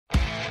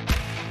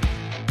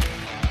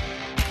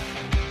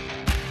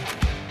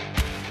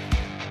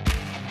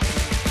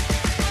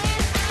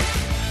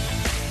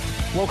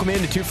Welcome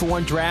into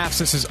 2-for-1 Drafts.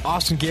 This is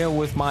Austin Gayle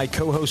with my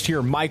co-host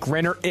here, Mike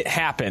Renner. It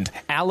happened.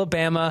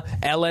 Alabama,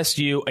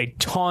 LSU, a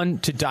ton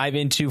to dive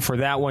into for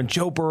that one.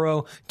 Joe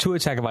Burrow, Tua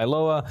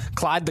Tagovailoa,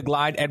 Clyde the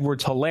Glide,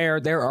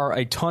 Edwards-Helaire. There are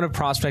a ton of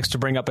prospects to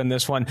bring up in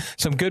this one.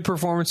 Some good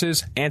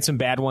performances and some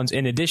bad ones.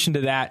 In addition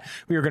to that,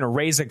 we are going to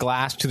raise a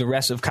glass to the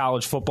rest of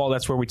college football.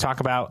 That's where we talk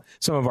about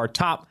some of our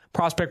top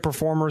prospect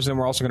performers, and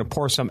we're also going to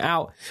pour some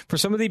out for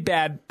some of the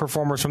bad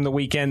performers from the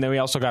weekend. Then we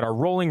also got our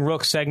Rolling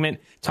Rook segment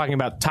talking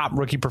about top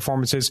rookie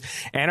performances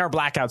and our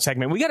Blackout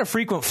segment. We got a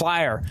frequent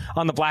flyer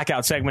on the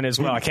Blackout segment as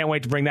well. I can't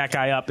wait to bring that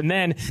guy up. And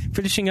then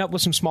finishing up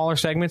with some smaller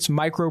segments,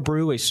 Micro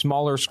Brew, a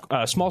small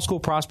school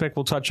prospect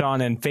we'll touch on,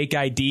 and Fake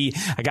ID,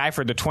 a guy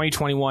for the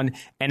 2021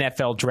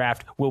 NFL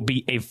Draft, will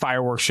be a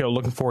fireworks show.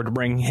 Looking forward to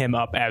bringing him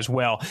up as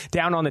well.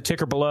 Down on the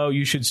ticker below,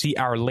 you should see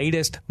our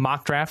latest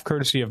mock draft,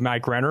 courtesy of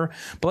Mike Renner.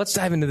 But let's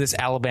dive into this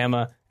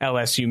Alabama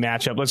LSU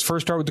matchup. Let's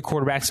first start with the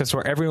quarterbacks. That's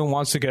where everyone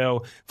wants to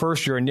go.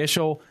 First, your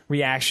initial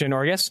reaction,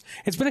 or I guess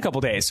it's been a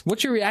couple days.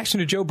 What's your reaction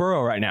to Joe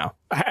Burrow right now?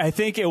 I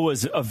think it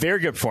was a very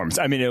good performance.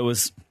 I mean, it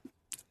was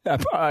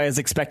as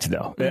expected,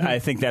 though. Mm-hmm. I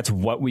think that's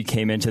what we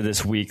came into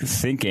this week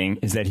thinking,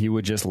 is that he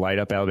would just light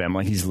up Alabama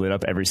like he's lit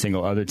up every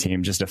single other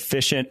team. Just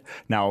efficient.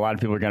 Now, a lot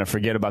of people are going to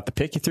forget about the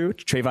pick he threw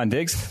to Trayvon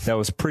Diggs. That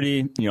was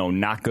pretty,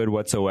 not good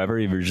whatsoever.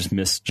 He just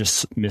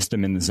missed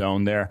him in the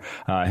zone there,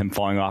 him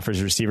falling off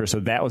his receiver. So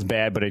that was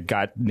bad, but it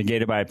got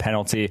negated by a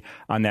penalty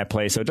on that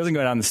play. So it doesn't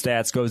go down the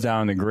stats, goes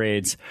down in the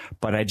grades.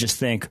 But I just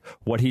think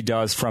what he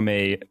does from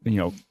a,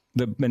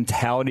 the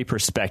mentality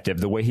perspective,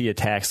 the way he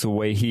attacks, the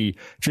way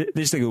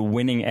just like the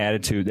winning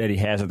attitude that he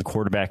has at the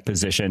quarterback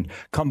position,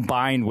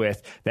 combined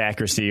with the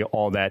accuracy,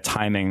 all that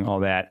timing, all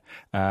that,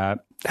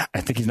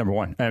 I think he's number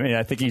one. I mean,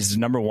 I think he's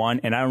number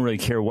one, and I don't really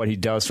care what he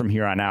does from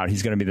here on out.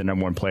 He's going to be the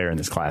number one player in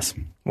this class.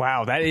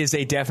 Wow, that is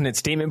a definite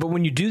statement. But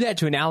when you do that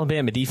to an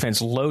Alabama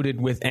defense loaded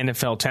with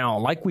NFL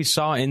talent, like we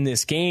saw in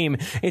this game,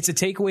 it's a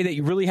takeaway that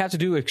you really have to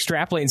do,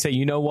 extrapolate and say,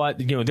 you know what,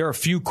 there are a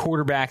few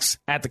quarterbacks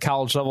at the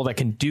college level that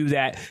can do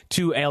that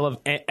to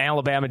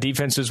Alabama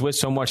defenses with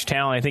so much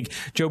talent. I think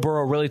Joe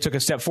Burrow really took a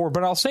step forward.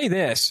 But I'll say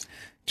this.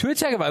 Tua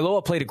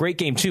Tagovailoa played a great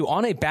game, too,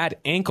 on a bad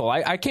ankle.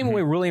 I came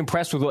away really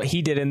impressed with what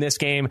he did in this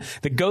game.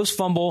 The ghost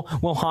fumble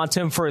will haunt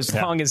him for as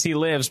long as he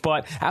lives.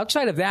 But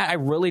outside of that, I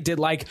really did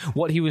like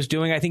what he was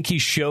doing. I think he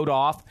showed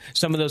off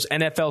some of those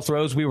NFL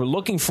throws we were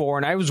looking for,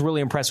 and I was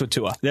really impressed with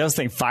Tua. The other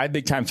thing, 5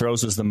 big-time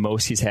throws was the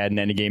most he's had in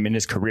any game in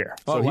his career.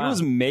 So he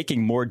was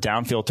making more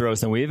downfield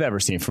throws than we've ever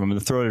seen from him.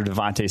 The throw to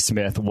Devontae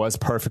Smith was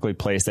perfectly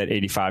placed, that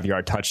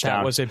 85-yard touchdown.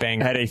 That was a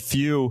banger. Had a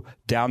few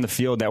down the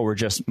field that were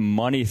just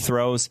money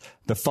throws.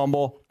 The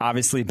fumble,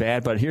 obviously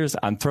bad, but here's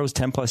on throws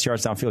 10-plus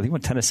yards downfield. He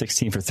went 10 of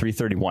 16 for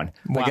 331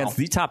 against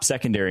the top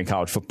secondary in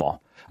college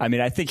football. I mean,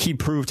 I think he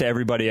proved to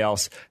everybody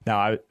else.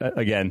 Now,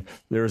 again,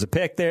 there was a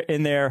pick there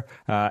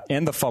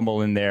and the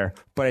fumble in there,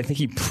 but I think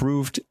he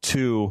proved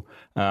to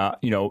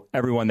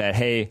everyone that,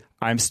 hey,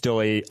 I'm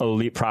still a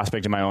elite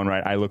prospect in my own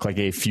right. I look like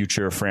a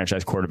future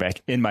franchise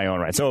quarterback in my own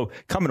right. So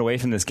coming away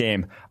from this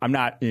game, I'm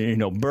not,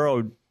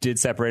 Burrow did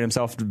separate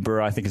himself.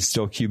 Burrow, I think, is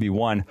still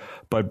QB1,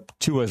 but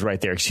Tua's right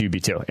there,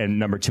 QB2, and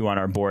number 2 on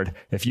our board.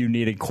 If you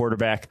need a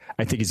quarterback,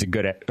 I think he's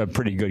a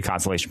pretty good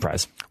consolation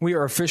prize. We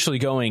are officially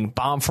going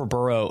bomb for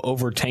Burrow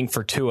over tank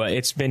for Tua.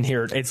 It's been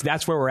here.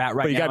 That's where we're at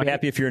right now. But you got to be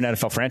happy if you're an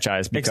NFL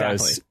franchise,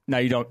 because now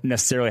you don't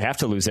necessarily have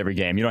to lose every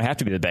game. You don't have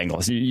to be the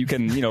Bengals. You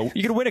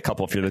can win a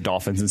couple if you're the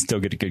Dolphins and still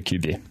get a good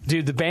QB.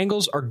 Dude, the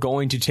Bengals are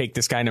going to take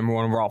this guy number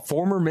 1 overall.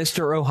 Former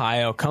Mr.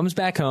 Ohio comes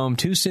back home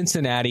to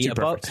Cincinnati,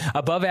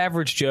 above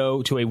average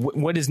Joe, to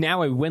what is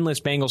now a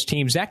winless Bengals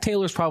team. Zach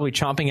Taylor's probably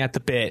chomping at the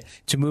bit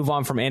to move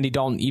on from Andy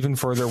Dalton even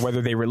further,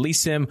 whether they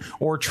release him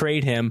or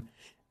trade him,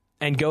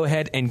 and go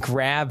ahead and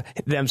grab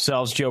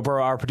themselves Joe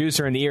Burrow. Our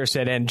producer in the ear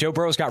said, and Joe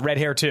Burrow's got red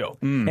hair too.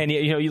 And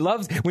you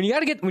love when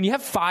you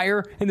have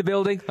fire in the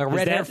building, like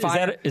red hair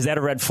fire. Is that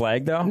a red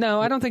flag though? No,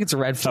 I don't think it's a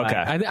red flag.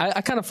 Okay.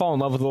 I kind of fall in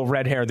love with a little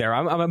red hair there.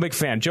 I'm a big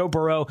fan. Joe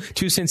Burrow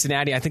to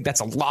Cincinnati. I think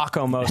that's a lock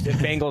almost if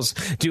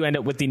Bengals do end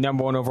up with the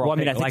number 1 overall. Well, I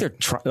mean, I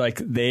think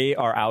they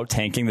are out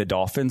tanking the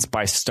Dolphins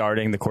by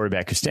starting the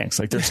quarterback who stinks.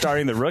 Like they're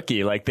starting the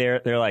rookie. Like they're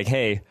like,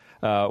 hey,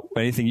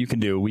 anything you can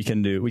do, we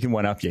can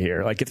one up you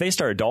here. Like if they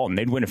started Dalton,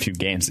 they'd win a few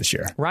games this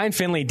year. Ryan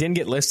Finley didn't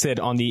get listed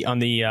on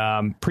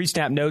the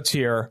pre-snap notes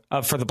here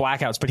for the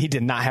Blackouts, but he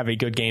did not have a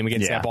good game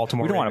against that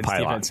Baltimore. We don't want to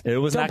pile on. It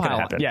was not going to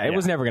happen. Yeah, it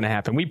was never going to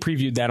happen. We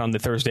previewed that on the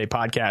Thursday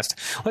podcast.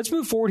 Let's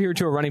move forward here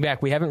to a running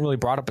back we haven't really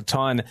brought up a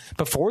ton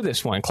before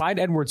this one. Clyde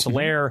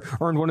Edwards-Helaire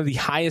earned one of the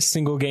highest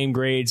single game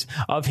grades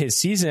of his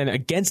season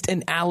against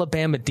an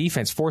Alabama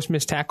defense. Forced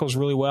missed tackles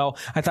really well.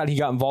 I thought he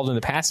got involved in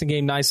the passing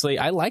game nicely.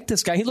 I like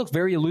this guy. He looked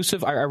very elusive.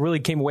 I really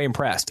came away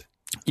impressed.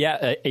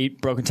 Yeah, 8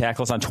 broken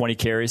tackles on 20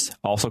 carries.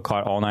 Also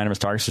caught all 9 of his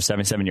targets for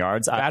 77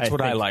 yards. That's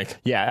what I like.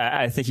 Yeah,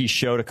 I think he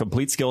showed a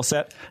complete skill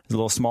set. He's a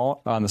little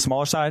small on the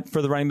smaller side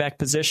for the running back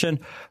position.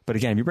 But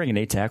again, if you're bringing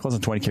 8 tackles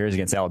and 20 carries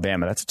against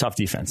Alabama, that's a tough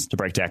defense to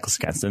break tackles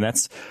against. And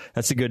that's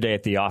a good day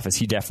at the office.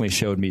 He definitely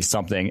showed me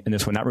something in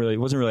this one.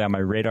 Wasn't really on my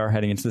radar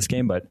heading into this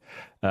game, but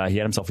he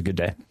had himself a good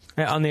day.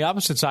 On the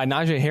opposite side,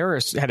 Najee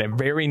Harris had a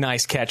very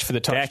nice catch for the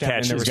touchdown.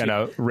 That catch is going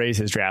to raise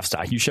his draft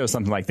stock. You show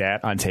something like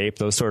that on tape,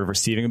 those sort of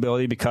receiving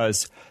ability,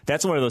 because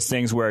that's one of those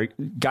things where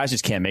guys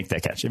just can't make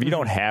that catch. If you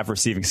don't have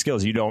receiving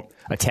skills, you don't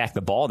attack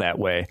the ball that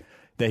way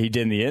that he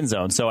did in the end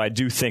zone. So I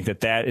do think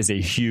that is a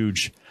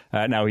huge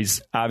now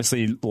he's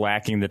obviously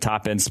lacking the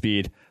top end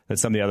speed that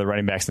some of the other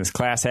running backs in this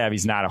class have.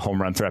 He's not a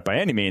home run threat by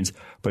any means,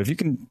 but if you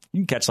can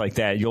catch like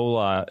that, you'll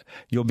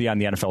be on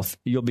the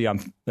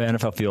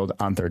NFL field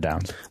on third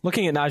down.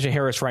 Looking at Najee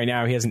Harris right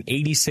now, he has an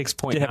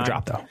 86.9. Did have a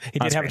drop though. He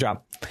did have a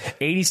drop.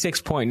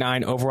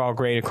 86.9 overall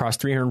grade across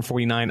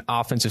 349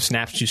 offensive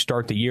snaps to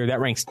start the year. That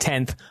ranks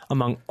 10th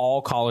among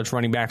all college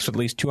running backs with at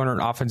least 200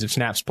 offensive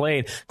snaps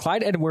played.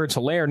 Clyde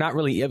Edwards-Helaire not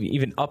really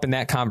even up in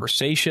that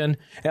conversation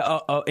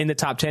in the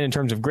top 10 in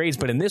terms of grades,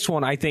 but in this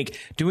one, I think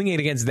doing it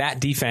against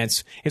that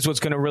defense is what's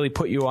going to really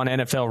put you on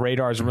NFL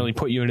radars and really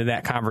put you into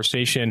that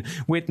conversation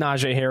with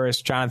Najee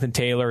Harris, Jonathan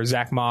Taylor,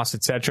 Zach Moss,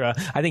 etc.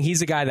 I think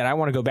he's the guy that I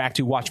want to go back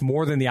to watch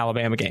more than the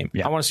Alabama game.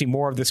 Yeah. I want to see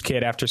more of this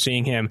kid after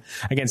seeing him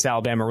against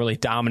Alabama really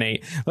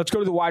dominate. Let's go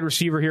to the wide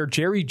receiver here.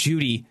 Jerry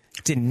Jeudy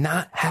did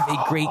not have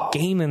a great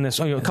game in this.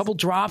 A couple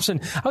drops,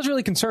 and I was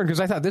really concerned because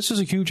I thought this was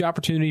a huge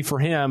opportunity for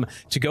him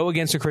to go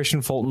against a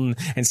Christian Fulton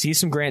and see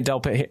some Grant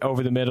Delpit hit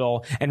over the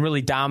middle and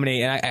really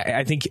dominate. And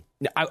I think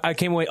I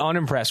came away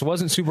unimpressed.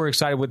 Wasn't super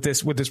excited with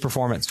this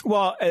performance.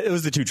 Well, it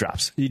was the 2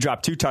 drops. He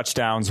dropped 2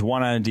 touchdowns,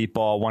 one on a deep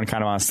ball, one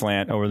kind of on a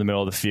slant over the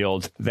middle of the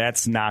field.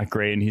 That's not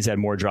great, and he's had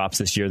more drops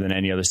this year than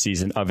any other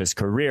season of his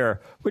career,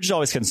 which is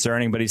always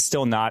concerning, but he's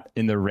still not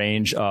in the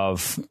range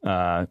of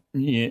Tyler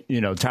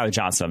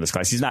Johnson of this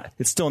class.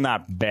 It's still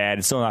not bad.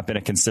 It's still not been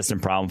a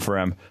consistent problem for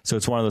him. So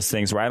it's one of those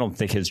things where I don't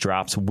think his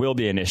drops will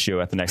be an issue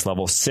at the next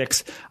level.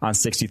 6 on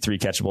 63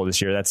 catchable this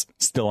year. That's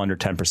still under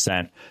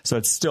 10%. So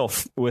it's still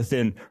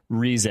within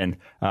reason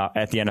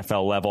at the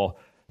NFL level.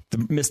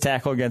 The missed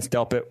tackle against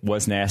Delpit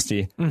was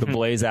nasty. Mm-hmm. The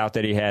blaze out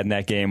that he had in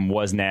that game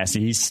was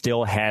nasty. He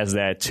still has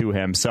that to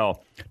him. So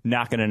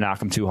not going to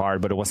knock him too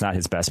hard, but it was not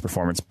his best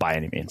performance by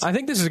any means. I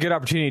think this is a good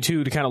opportunity,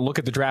 too, to kind of look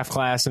at the draft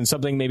class and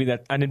something maybe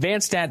that an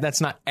advanced stat that's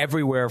not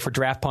everywhere for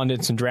draft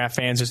pundits and draft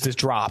fans is this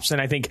drops.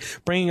 And I think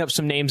bringing up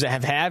some names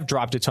that have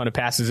dropped a ton of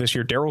passes this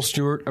year. Darrell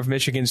Stewart of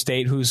Michigan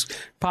State, who's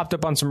popped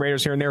up on some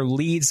radars here and there,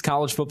 leads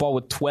college football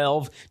with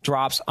 12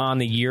 drops on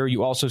the year.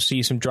 You also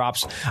see some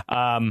drops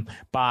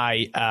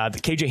by the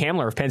KJ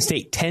Hamler of Penn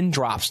State, 10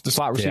 drops, the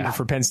slot receiver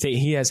for Penn State.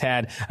 He has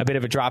had a bit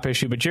of a drop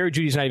issue, but Jerry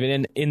Jeudy's not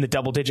even in the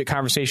double-digit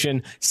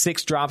conversation.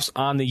 6 drops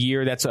on the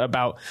year. That's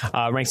about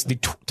ranks the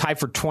tied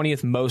for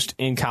 20th most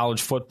in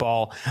college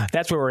football.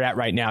 That's where we're at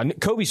right now.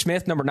 Kobe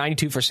Smith, number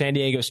 92 for San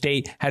Diego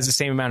State, has the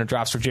same amount of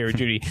drops for Jerry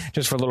Jeudy,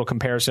 just for a little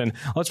comparison.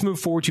 Let's move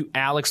forward to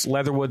Alex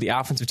Leatherwood, the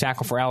offensive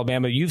tackle for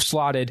Alabama. You've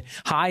slotted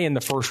high in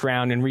the first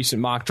round in recent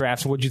mock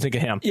drafts. What did you think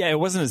of him? Yeah, it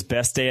wasn't his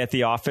best day at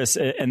the office,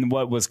 and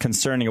what was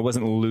concerning, it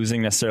wasn't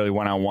losing necessarily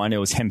one-on-one. It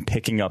was him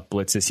picking up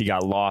blitzes. He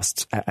got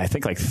lost, I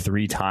think, like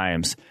 3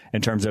 times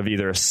in terms of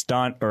either a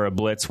stunt or a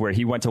blitz where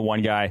he went to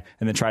one guy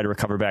and then tried to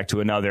recover back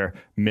to another,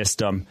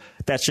 missed him.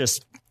 That's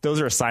just,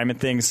 those are assignment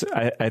things.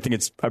 I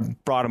think I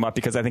brought him up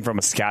because I think from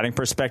a scouting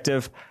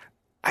perspective,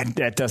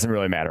 that doesn't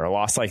really matter. A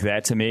loss like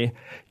that, to me,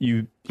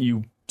 you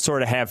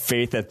sort of have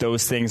faith that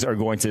those things are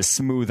going to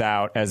smooth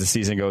out as the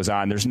season goes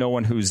on. There's no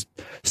one who's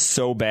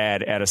so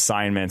bad at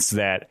assignments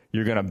that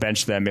you're going to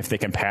bench them if they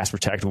can pass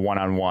protect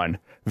one-on-one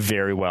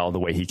very well the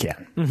way he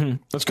can. Mm-hmm.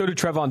 Let's go to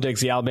Trevon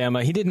Diggs, the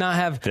Alabama. He did not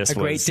have a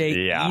great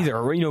day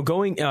either.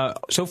 Going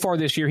so far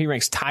this year, he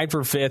ranks tied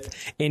for 5th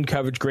in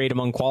coverage grade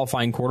among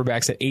qualifying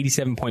quarterbacks at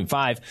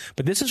 87.5.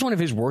 But this is one of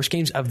his worst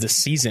games of the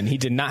season. He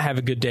did not have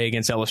a good day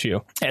against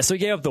LSU. Yeah, so he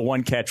gave up the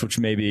one catch, which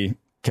maybe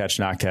catch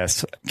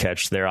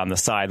there on the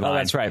sideline. Oh,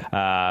 that's right.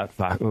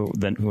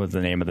 Who was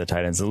the name of the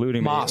tight ends?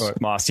 Eluding Moss. Me.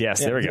 Moss,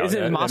 yes, there we go. Is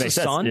it Moss's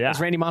son? Yeah. It's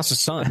Randy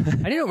Moss's son.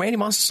 I didn't know Randy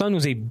Moss's son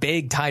was a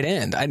big tight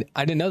end.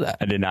 I didn't know that.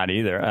 I did not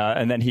either.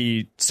 And then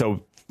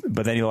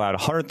but then he allowed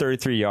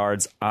 133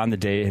 yards on the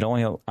day. It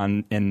only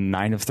in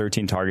 9 of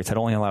 13 targets. Had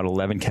only allowed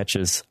 11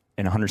 catches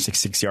and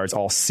 166 yards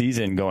all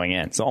season going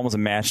in. So almost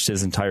matched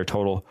his entire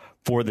total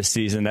for the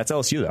season. That's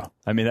LSU, though.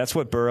 I mean, that's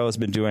what Burrow has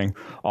been doing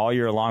all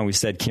year long. We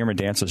said Cameron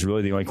Dance was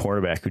really the only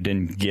quarterback who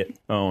didn't get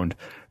owned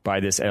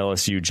by this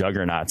LSU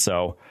juggernaut.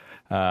 So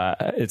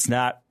it's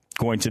not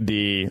going to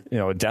be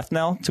a death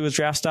knell to his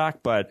draft stock,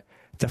 but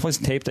definitely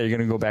some tape that you're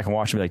going to go back and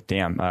watch and be like,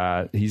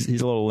 damn, he's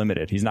a little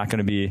limited. He's not going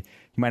to be,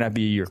 he might not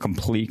be your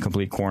complete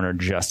corner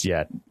just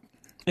yet.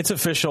 It's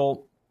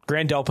official.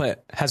 Grant Delpit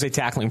has a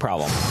tackling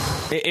problem.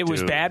 It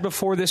was bad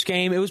before this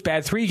game. It was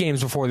bad 3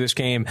 games before this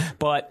game,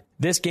 but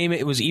This game,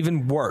 it was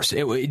even worse.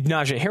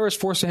 Najee Harris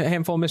forced a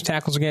handful of missed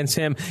tackles against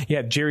him. You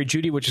had Jerry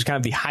Jeudy, which is kind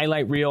of the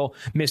highlight reel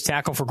missed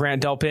tackle for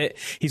Grant Delpit.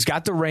 He's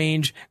got the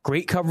range,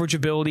 great coverage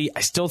ability. I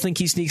still think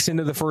he sneaks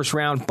into the first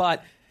round,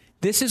 but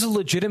this is a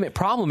legitimate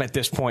problem at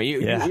this point.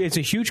 It's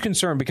a huge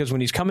concern because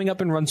when he's coming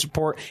up in run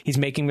support, he's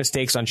making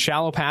mistakes on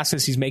shallow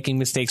passes. He's making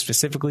mistakes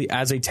specifically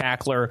as a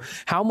tackler.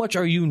 How much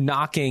are you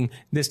knocking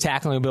this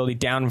tackling ability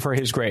down for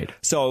his grade?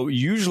 So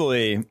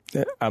usually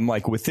I'm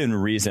like within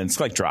reason.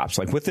 It's like drops.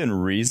 Like within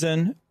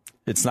reason,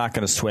 it's not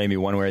going to sway me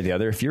one way or the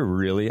other. If you're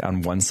really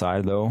on one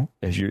side, though,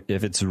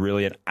 if it's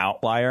really an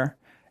outlier,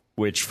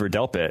 which for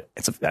Delpit,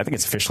 I think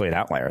it's officially an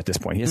outlier at this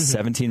point. He has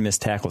 17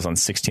 missed tackles on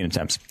 16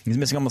 attempts. He's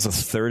missing almost a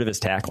third of his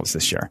tackles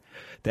this year.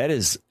 That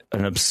is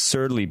an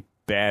absurdly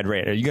bad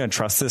rate. Are you going to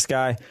trust this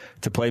guy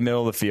to play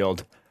middle of the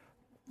field?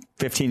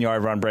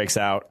 15-yard run breaks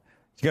out.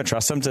 You're going to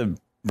trust him to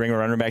bring a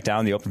runner back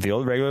down the open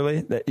field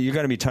regularly? You're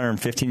going to be turning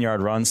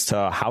 15-yard runs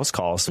to house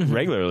calls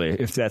regularly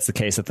if that's the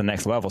case at the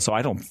next level. So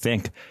I don't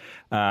think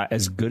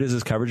as good as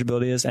his coverage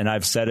ability is, and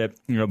I've said it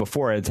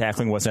before,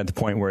 tackling wasn't at the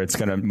point where it's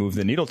going to move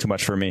the needle too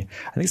much for me.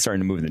 I think it's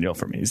starting to move the needle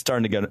for me. He's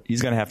going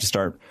to have to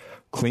start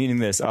cleaning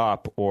this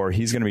up, or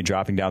he's going to be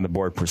dropping down the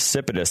board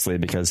precipitously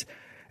because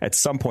at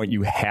some point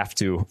you have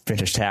to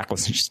finish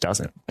tackles. He just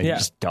doesn't. He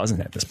just doesn't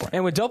at this point.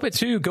 And with Delpit,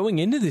 too, going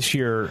into this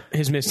year,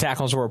 his missed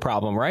tackles were a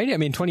problem, right? I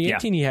mean,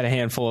 2018, he had a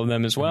handful of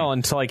them as well.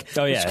 And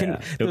to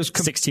those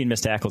 16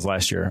 missed tackles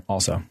last year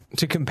also.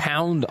 To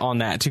compound on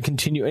that, to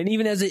continue. And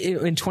even as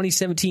in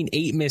 2017,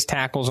 8 missed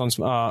tackles in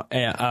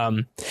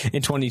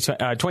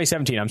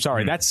 2017, I'm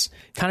sorry. That's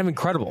kind of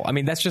incredible. I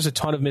mean, that's just a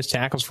ton of missed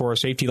tackles for a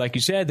safety, like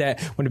you said,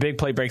 that when a big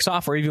play breaks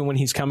off, or even when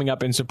he's coming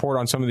up in support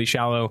on some of these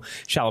shallow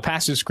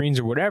passes, screens,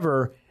 or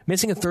whatever,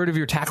 missing a third of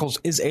your tackles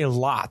is a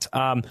lot.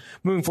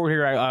 Moving forward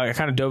here, I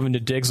kind of dove into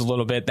Diggs a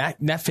little bit. That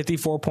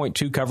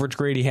 54.2 coverage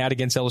grade he had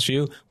against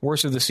LSU,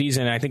 worst of the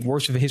season, and I think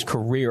worst of his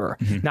career.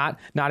 Not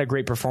a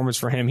great performance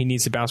for him. He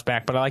needs to bounce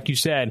back. But like you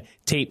said,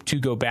 tape to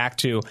go back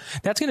to.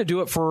 That's going to do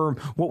it for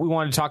what we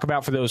wanted to talk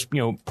about for those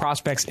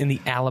prospects in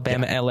the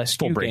Alabama LSU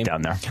full game.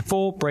 Breakdown there.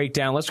 Full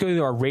breakdown. Let's go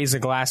to our Raise the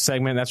Glass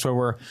segment. That's where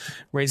we're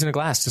raising a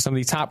glass to some of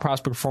the top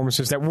prospect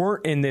performances that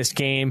weren't in this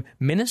game.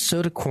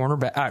 Minnesota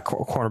quarterback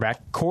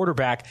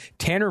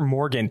Tanner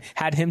Morgan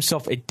had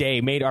himself a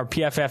day, made our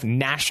PFF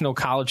National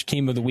College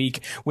Team of the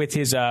Week with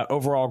his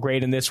overall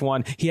grade in this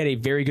one. He had a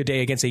very good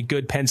day against a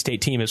good Penn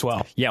State team as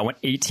well. Yeah, went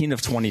 18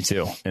 of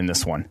 22 in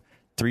this one.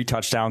 3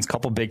 touchdowns,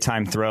 couple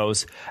big-time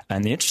throws.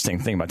 And the interesting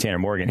thing about Tanner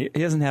Morgan, he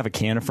doesn't have a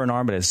cannon for an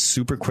arm, but has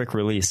super quick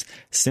release.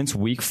 Since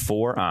week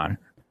 4 on,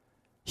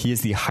 he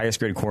is the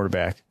highest-graded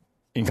quarterback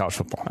in college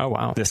football. Oh,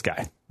 wow. This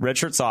guy.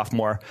 Redshirt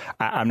sophomore.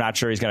 I'm not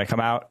sure he's going to come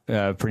out.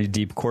 Pretty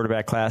deep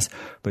quarterback class.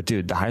 But,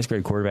 dude, the highest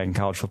graded quarterback in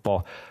college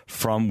football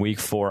from week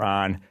 4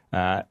 on.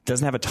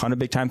 Doesn't have a ton of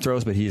big-time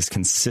throws, but he is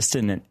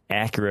consistent and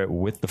accurate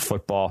with the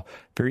football.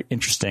 Very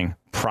interesting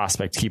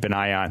prospect to keep an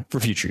eye on for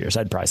future years,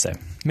 I'd probably say.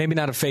 Maybe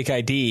not a fake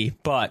ID,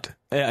 but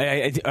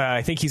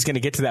I think he's going to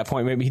get to that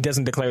point. Maybe he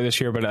doesn't declare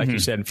this year, but like you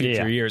said, in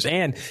future years.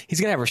 And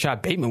he's going to have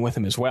Rashad Bateman with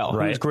him as well,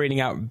 who's grading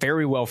out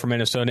very well for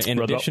Minnesota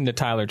in addition to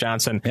Tyler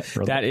Johnson.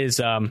 That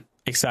is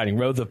exciting.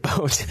 Row the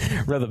boat,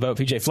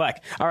 PJ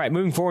Fleck. All right,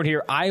 moving forward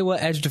here, Iowa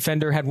edge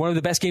defender had one of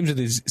the best games of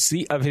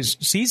his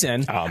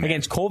season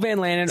against Cole Van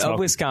Lanen of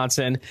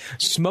Wisconsin.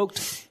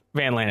 Smoked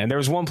Van Lanen. There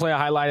was one play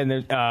I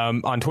highlighted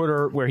on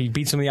Twitter where he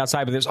beats him on the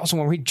outside, but there's also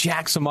one where he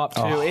jacks him up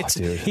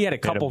too. He had a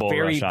couple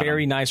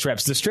very nice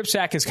reps. The strip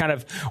sack is kind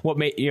of what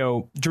made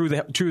drew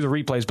the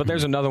replays, but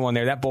there's another one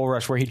there. That bull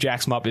rush where he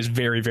jacks him up is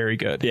very, very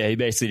good. Yeah, he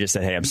basically just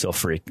said, "Hey, I'm still a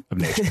freak of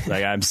nature.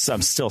 Like I'm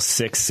still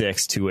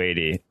 6'6",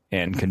 280,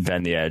 and can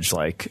bend the edge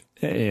like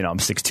I'm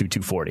 6'2",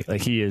 240.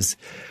 Like he's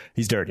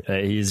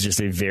dirty. He's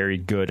just a very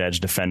good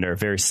edge defender,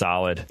 very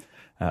solid.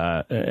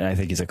 I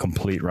think he's a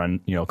complete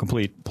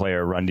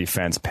player, run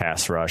defense,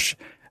 pass rush.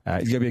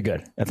 He's going to be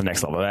good at the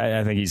next level.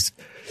 I think he's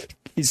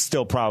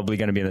still probably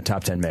going to be in the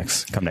top 10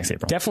 mix come next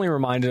April. Definitely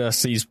reminded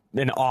us he's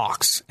an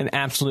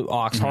absolute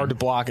ox, hard to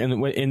block.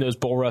 And in those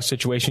bull rush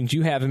situations,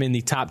 you have him in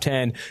the top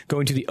 10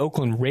 going to the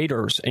Oakland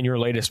Raiders in your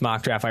latest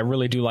mock draft. I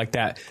really do like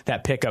that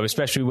pickup,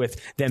 especially with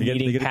them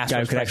needing pass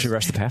rush. Actually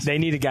rush the pass. They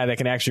need a guy that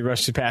can actually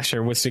rush the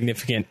passer with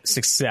significant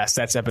success.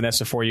 That's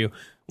Epinesa for you.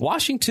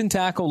 Washington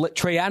tackle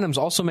Trey Adams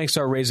also makes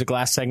our Raise the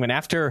Glass segment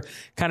after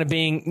kind of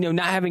being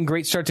not having a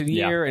great start to the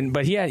year,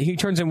 but he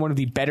turns in one of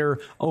the better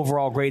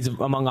overall grades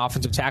among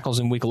offensive tackles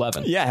in Week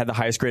 11. Yeah, had the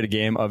highest graded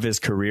game of his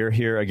career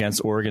here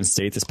against Oregon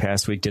State this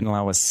past week. Didn't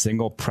allow a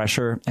single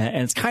pressure,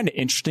 and it's kind of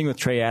interesting with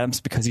Trey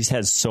Adams because he's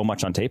had so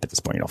much on tape at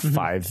this point.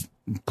 5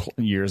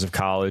 years of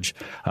college,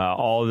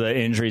 all the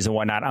injuries and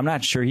whatnot. I'm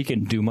not sure he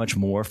can do much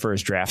more for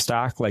his draft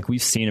stock. Like,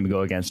 we've seen him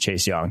go against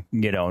Chase Young,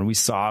 and we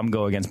saw him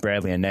go against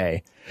Bradley and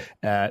Ney,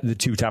 the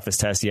two toughest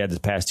tests he had the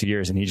past 2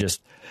 years, and he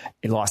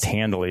lost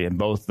handily in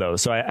both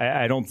those. So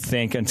I don't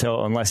think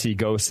unless he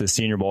goes to the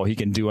Senior Bowl, he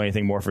can do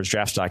anything more for his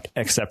draft stock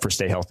except for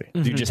stay healthy.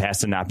 Mm-hmm. He just has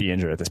to not be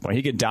injured at this point.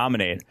 He could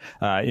dominate,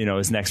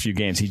 his next few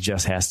games. He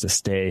just has to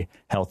stay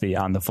healthy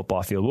on the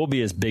football field. Will be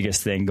his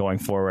biggest thing going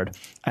forward.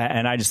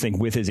 And I just think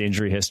with his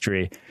injury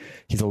history,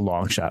 he's a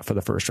long shot for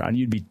the first round.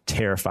 You'd be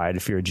terrified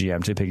if you're a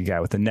GM to pick a guy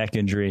with a neck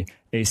injury,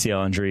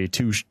 ACL injury,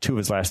 two of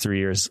his last 3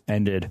 years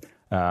ended,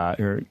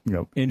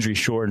 injury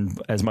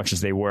shortened as much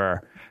as they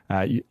were.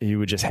 You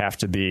would just have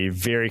to be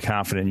very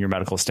confident in your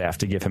medical staff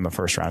to give him a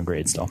first round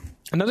grade still.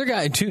 Another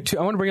guy, I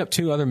want to bring up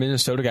two other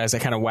Minnesota guys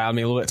that kind of wowed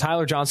me a little bit.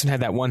 Tyler Johnson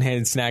had that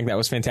one-handed snag that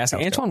was fantastic.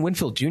 Antoine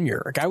Winfield Jr.,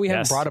 a guy we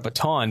haven't brought up a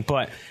ton,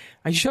 but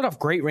he showed off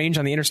great range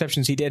on the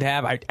interceptions he did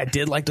have. I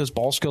did like those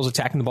ball skills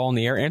attacking the ball in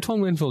the air. Antoine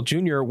Winfield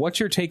Jr.,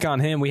 what's your take on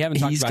him? We haven't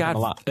talked about him a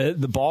lot.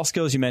 The ball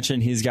skills you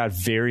mentioned, he's got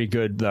very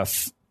good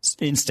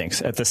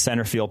instincts at the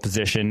center field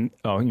position,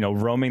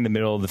 roaming the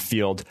middle of the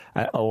field.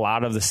 A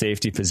lot of the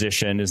safety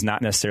position is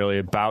not necessarily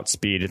about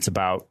speed. It's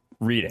about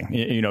reading.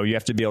 You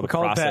have to be able to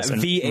process that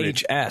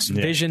VHS,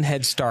 vision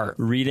head start,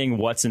 reading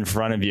what's in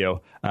front of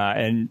you.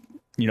 And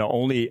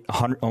only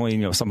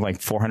something like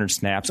 400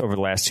 snaps over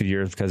the last 2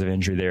 years because of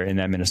injury there in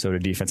that Minnesota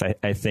defense.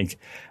 I think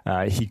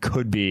he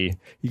could be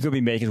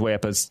making his way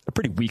up as a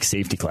pretty weak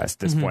safety class at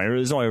this point.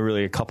 There's only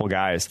really a couple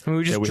guys.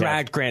 We just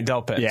dragged Grant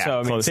Delpit.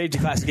 Yeah, so safety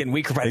class is getting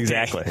weaker by the day.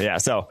 Exactly. Yeah.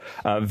 So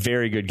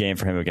very good game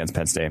for him against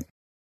Penn State.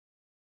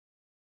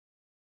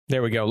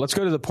 There we go. Let's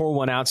go to the pour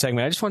one out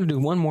segment. I just want to do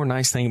one more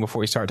nice thing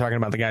before we start talking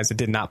about the guys that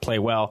did not play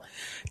well.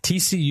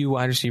 TCU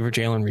wide receiver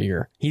Jalen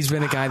Reagor. He's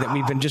been a guy that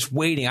we've been just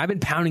waiting. I've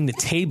been pounding the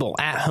table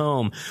at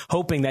home,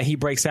 hoping that he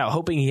breaks out,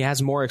 hoping he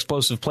has more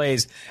explosive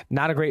plays.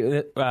 Not a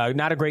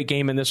great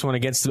game in this one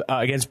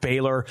against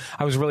Baylor.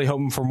 I was really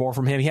hoping for more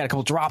from him. He had a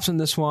couple drops in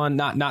this one.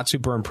 Not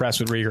super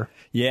impressed with Reagor.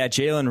 Yeah,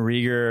 Jalen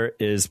Reagor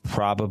is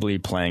probably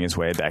playing his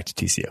way back to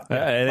TCU.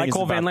 Like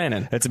Cole Van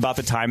Lanen. It's about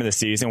the time of the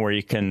season where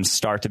you can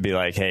start to be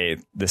like, hey,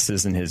 this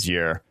isn't his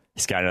year.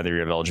 He's got another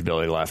year of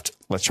eligibility left.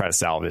 Let's try to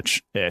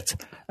salvage it.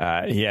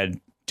 He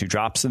had 2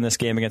 drops in this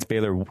game against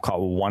Baylor, caught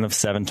 1 of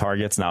 7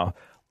 targets. Now,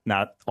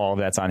 not all of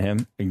that's on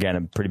him. Again,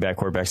 a pretty bad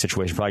quarterback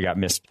situation. Probably got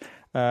missed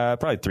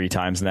probably 3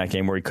 times in that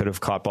game where he could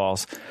have caught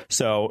balls.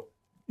 So,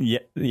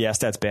 yes,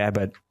 that's bad,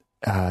 but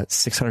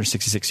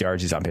 666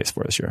 yards he's on pace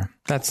for this year.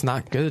 That's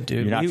not good,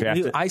 dude. You're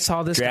not I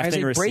saw this guy as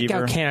a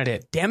breakout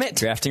candidate. Damn it.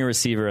 Drafting a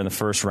receiver in the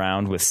first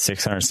round with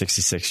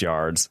 666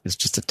 yards is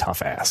just a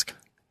tough ask.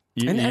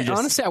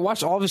 Honestly, I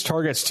watched all of his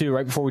targets too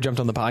right before we jumped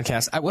on the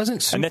podcast. I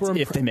wasn't super. And that's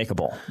if they make a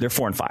bowl. They're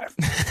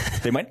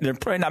 4-5. They're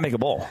probably not make a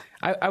bowl.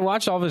 I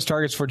watched all of his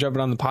targets before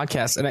jumping on the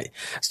podcast, and I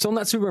still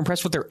not super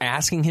impressed what they're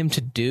asking him to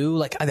do.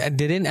 Like, they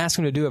didn't ask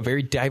him to do a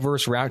very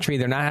diverse route tree.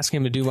 They're not asking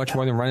him to do much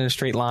more than run in a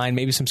straight line,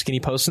 maybe some skinny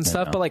posts and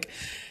stuff. But like,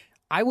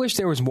 I wish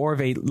there was more of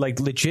a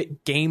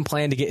legit game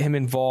plan to get him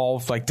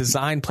involved, like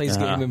design plays to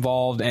get him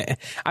involved. And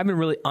I've been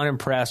really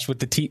unimpressed with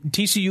the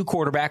TCU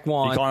quarterback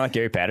one. You calling out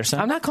Gary Patterson?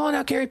 I'm not calling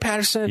out Gary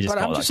Patterson, but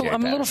I'm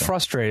a little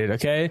frustrated.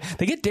 Okay,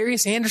 they get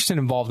Darius Anderson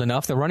involved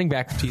enough, the running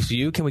back of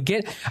TCU. Can we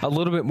get a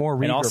little bit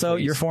more? And also,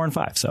 please? You're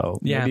 4-5, so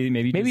maybe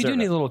you do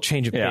need a little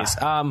change of pace.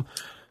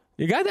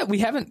 The guy that we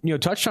haven't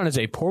touched on is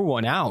a pour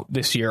one out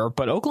this year,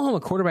 but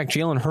Oklahoma quarterback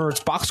Jalen Hurts,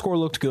 box score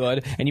looked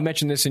good, and you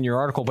mentioned this in your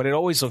article, but it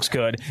always looks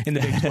good in the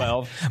Big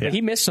 12. But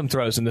he missed some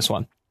throws in this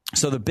one.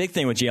 So the big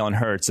thing with Jalen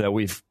Hurts that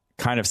we've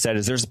kind of said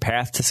is there's a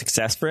path to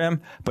success for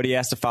him, but he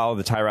has to follow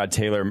the Tyrod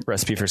Taylor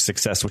recipe for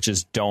success, which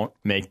is don't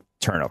make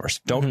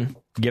turnovers. Don't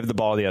give the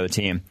ball to the other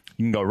team.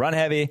 You can go run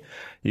heavy.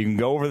 You can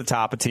go over the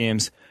top of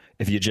teams.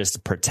 If you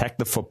just protect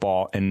the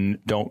football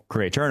and don't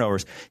create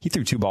turnovers. He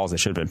threw 2 balls that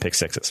should have been pick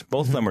sixes.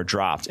 Both of them were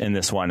dropped in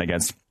this one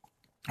against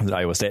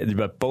Iowa State,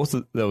 but both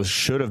of those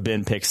should have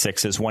been pick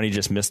sixes. One, he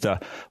just missed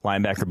a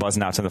linebacker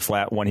buzzing out to the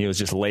flat. One, he was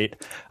just late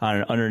on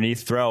an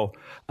underneath throw.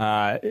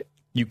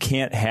 You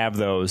can't have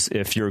those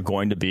if you're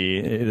going to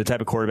be the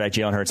type of quarterback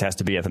Jalen Hurts has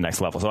to be at the next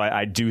level. So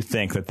I do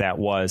think that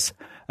was,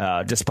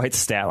 despite the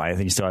stat line, I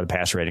think he still had a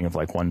pass rating of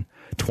like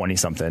 120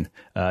 something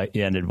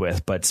he ended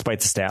with, but despite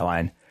the stat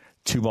line,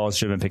 2 balls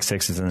should have been pick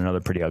sixes and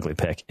another pretty ugly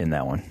pick in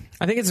that one.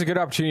 I think it's a good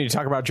opportunity to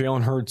talk about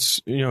Jalen Hurts,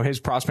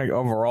 his prospect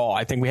overall.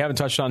 I think we haven't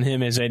touched on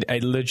him as a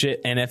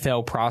legit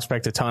NFL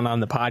prospect a ton on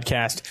the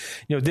podcast.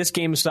 This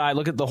game aside,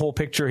 look at the whole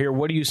picture here.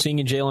 What are you seeing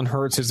in Jalen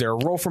Hurts? Is there a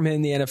role for him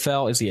in the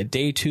NFL? Is he a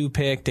day 2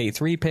 pick, day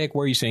 3 pick?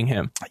 Where are you seeing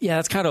him? Yeah,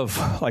 that's kind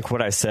of like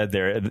what I said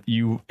there.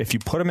 If you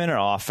put him in an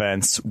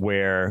offense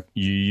where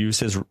you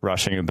use his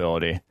rushing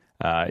ability,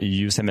 you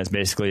use him as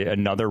basically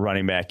another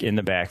running back in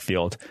the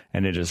backfield,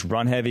 and it is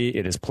run heavy,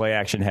 it is play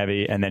action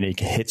heavy, and then he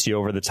hits you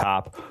over the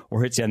top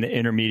or hits you on the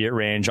intermediate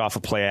range off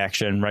of play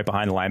action right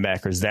behind the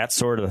linebackers. That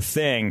sort of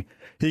thing,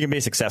 he can be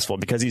successful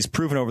because he's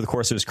proven over the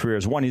course of his career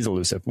is 1, he's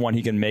elusive. 1,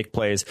 he can make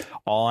plays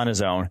all on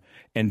his own,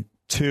 and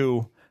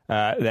 2,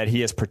 that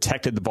he has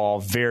protected the ball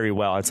very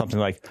well. It's something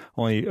like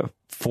only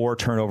 4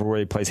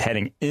 turnover-worthy plays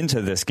heading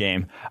into this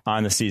game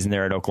on the season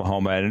there at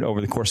Oklahoma. And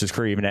over the course of his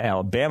career, even at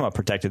Alabama,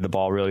 protected the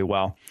ball really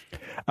well.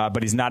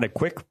 But he's not a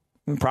quick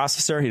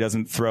processor. He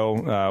doesn't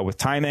throw with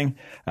timing.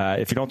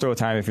 If you don't throw with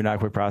timing, if you're not a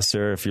quick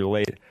processor, if you're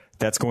late,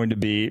 that's going to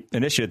be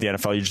an issue at the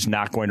NFL. You're just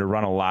not going to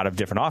run a lot of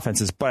different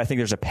offenses. But I think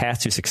there's a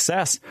path to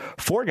success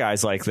for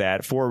guys like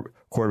that, for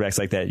quarterbacks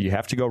like that. You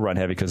have to go run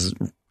heavy because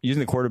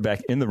using the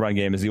quarterback in the run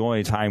game is the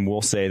only time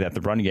we'll say that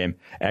the run game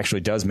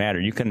actually does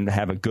matter. You can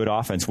have a good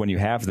offense when you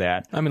have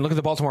that. I mean, look at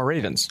the Baltimore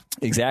Ravens.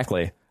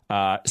 Exactly.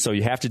 So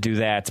you have to do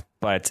that.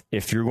 But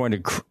if you're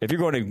going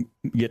to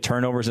get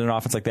turnovers in an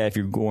offense like that, if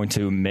you're going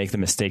to make the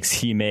mistakes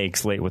he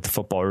makes late with the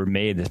football or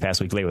made this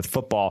past week late with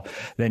football,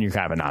 then you're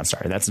kind of a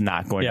non-starter. That's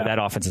not going. That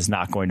offense is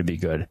not going to be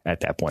good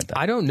at that point.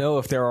 I don't know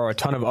if there are a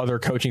ton of other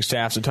coaching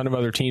staffs, a ton of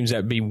other teams that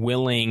would be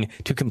willing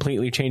to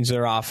completely change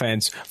their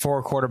offense for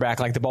a quarterback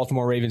like the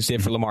Baltimore Ravens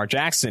did for Lamar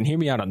Jackson. Hear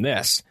me out on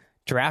this.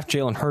 Draft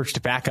Jalen Hurts to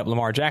back up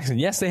Lamar Jackson.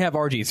 Yes, they have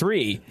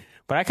RG3.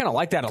 But I kind of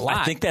like that a lot.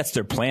 I think that's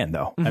their plan,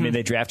 though. I mean,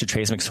 they drafted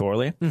Trace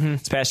McSorley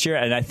this past year,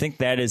 and I think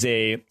that is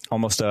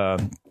almost a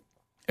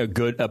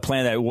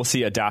plan that we'll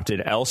see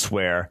adopted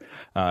elsewhere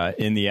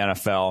in the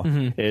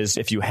NFL. Is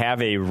if you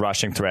have a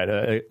rushing threat,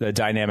 a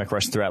dynamic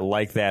rushing threat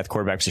like that,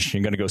 quarterback position,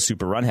 you're going to go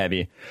super run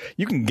heavy.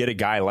 You can get a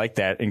guy like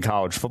that in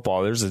college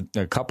football. There's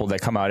a couple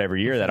that come out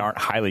every year that aren't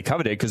highly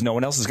coveted because no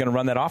one else is going to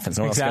run that offense.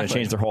 No one else is going to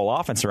change their whole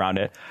offense around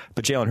it.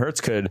 But Jalen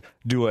Hurts could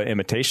do an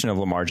imitation of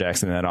Lamar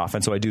Jackson in that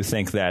offense. So I do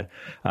think that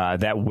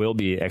that will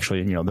be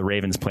actually, the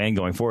Ravens' plan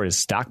going forward is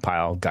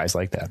stockpile guys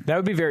like that. That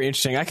would be very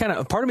interesting.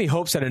 Part of me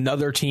hopes that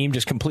another team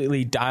just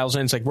completely dials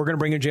in. It's like, we're going to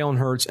bring in Jalen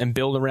Hurts and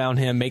build around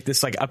him, make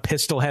this like a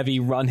pistol-heavy,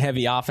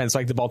 run-heavy offense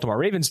like the Baltimore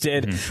Ravens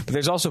did. But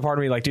there's also part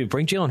of me like, dude,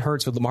 bring Jalen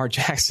Hurts with Lamar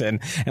Jackson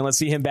and let's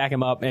see him back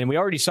him up. And we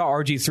already saw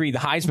RG3, the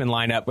Heisman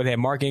lineup, where they had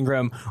Mark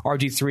Ingram,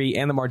 RG3,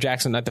 and Lamar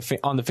Jackson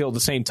on the field at the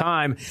same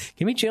time.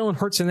 Give me Jalen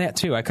Hurts in that,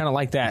 too. I kind of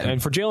like that.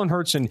 And for Jalen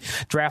Hurts and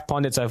draft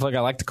pundits, I feel like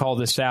I like to call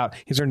this out.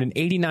 He's earned an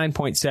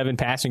 89.7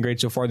 passing grade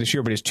so far this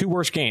year, but his 2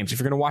 worst games, if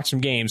you're going to watch some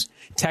games,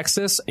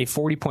 Texas, a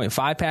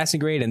 40.5 passing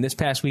grade, and this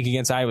past week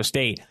against Iowa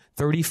State,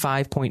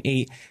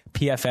 35.8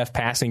 PFF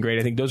passing grade.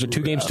 I think those are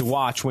 2 games to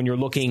watch when you're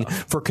looking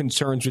for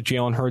concerns with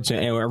Jalen Hurts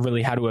and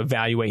really how to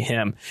evaluate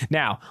him.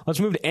 Now, let's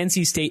move to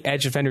NC State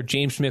edge defender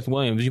James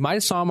Smith-Williams. You might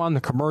have saw him on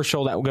the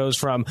commercial that goes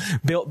from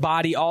built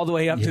body all the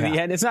way up to the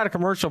end. It's not a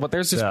commercial, but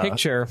there's this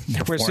picture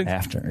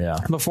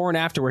before and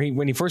after where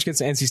when he first gets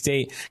to NC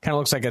State, kind of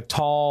looks like a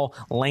tall,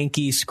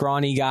 lanky,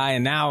 scrawny guy,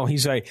 and now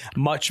he's a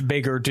much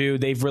bigger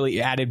dude. They've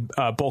really added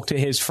bulk to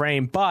his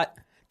frame, but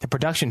the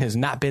production has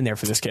not been there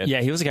for this kid.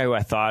 Yeah, he was a guy who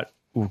I thought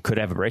could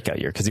have a breakout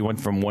year because he went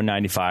from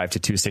 195 to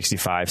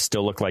 265,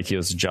 still looked like he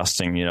was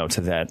adjusting,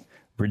 to that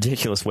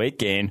ridiculous weight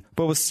gain,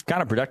 but was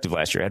kind of productive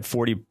last year. Had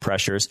 40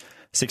 pressures,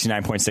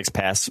 69.6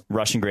 pass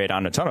rushing grade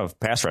on a ton of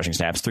pass rushing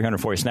snaps,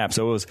 340 snaps.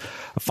 So it was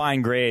a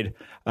fine grade,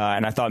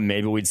 and I thought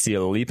maybe we'd see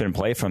a leap in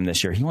play from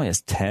this year. He only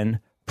has 10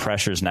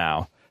 pressures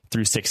now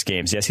through 6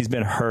 games. Yes, he's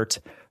been hurt,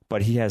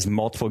 but he has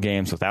multiple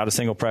games without a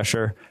single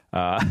pressure.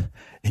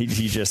 He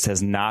just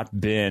has not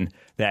been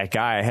that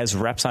guy. Has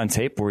reps on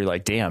tape where you're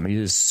like, damn, he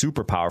is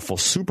super powerful,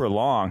 super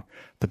long,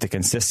 but the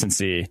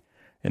consistency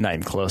is not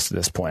even close to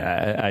this point.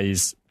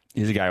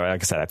 He's a guy,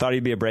 like I said, I thought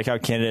he'd be a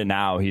breakout candidate.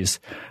 Now he's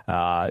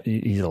a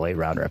late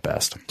rounder at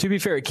best. To be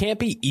fair, it can't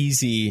be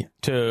easy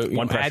to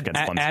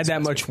add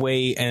that much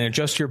weight and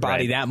adjust your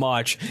body that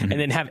much and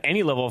then have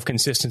any level of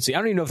consistency. I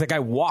don't even know if that guy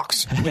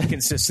walks with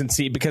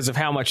consistency because of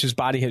how much his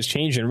body has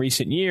changed in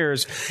recent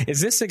years.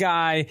 Is this a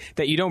guy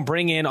that you don't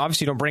bring in?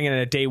 Obviously, you don't bring in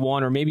a day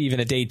 1 or maybe even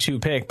a day 2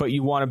 pick, but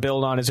you want to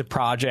build on as a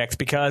project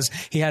because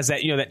he has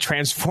that that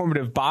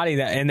transformative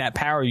body and that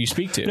power you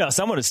speak to. No,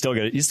 someone is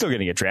he's still going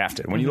to get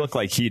drafted when you look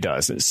like he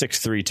does.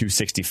 6'3",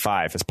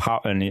 265.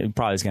 And he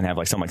probably is going to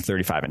have something like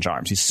 35-inch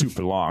arms. He's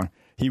super long.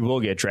 He will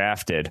get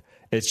drafted.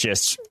 It's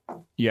just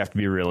you have to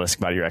be realistic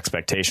about your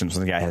expectations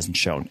when the guy hasn't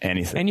shown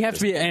anything. And you have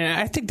to be, and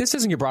I think this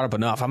doesn't get brought up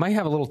enough. I might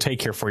have a little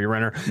take here for you,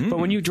 Renner. But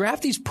when you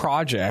draft these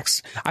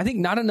projects, I think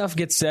not enough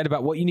gets said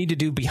about what you need to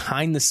do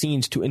behind the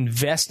scenes to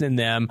invest in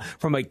them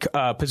from a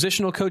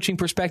positional coaching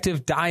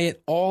perspective,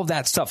 diet, all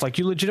that stuff. Like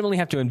you legitimately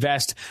have to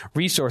invest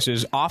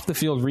resources, off the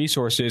field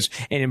resources,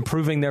 in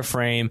improving their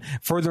frame,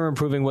 further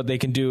improving what they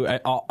can do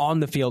on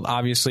the field,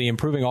 obviously,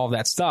 improving all of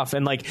that stuff.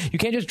 And you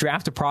can't just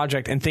draft a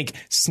project and think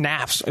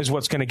snaps is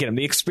what's going to get him.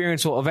 The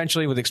experience will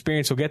eventually, with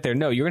experience, will get there.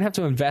 No, you're going to have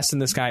to invest in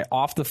this guy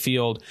off the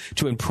field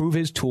to improve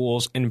his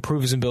tools and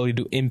improve his ability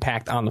to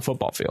impact on the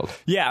football field.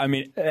 Yeah, I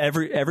mean,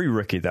 every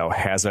rookie, though,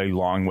 has a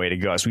long way to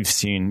go. As we've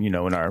seen, in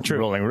our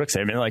rolling rooks.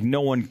 I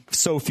mean,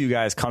 so few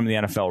guys come to the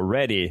NFL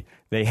ready.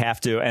 They have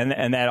to,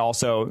 and that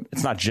also,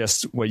 it's not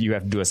just what you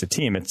have to do as a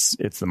team. It's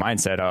the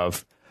mindset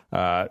of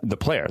the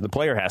player. The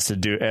player has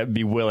to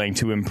be willing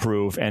to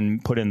improve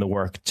and put in the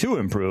work to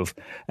improve.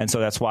 And so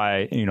that's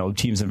why,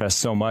 teams invest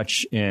so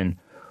much in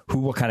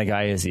what kind of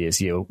guy is he? Is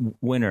he a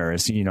winner?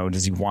 Does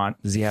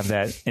he have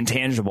that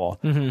intangible?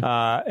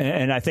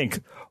 And I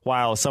think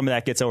while some of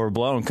that gets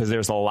overblown because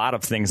there's a lot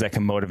of things that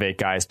can motivate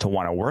guys to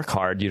want to work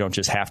hard. You don't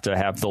just have to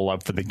have the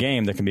love for the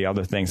game. There can be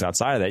other things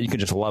outside of that. You can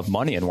just love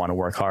money and want to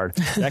work hard.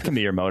 That can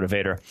be your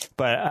motivator.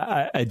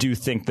 But I do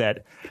think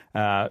that,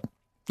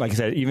 like I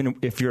said, even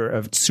if you're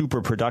a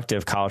super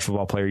productive college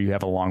football player, you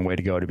have a long way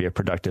to go to be a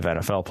productive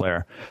NFL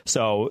player.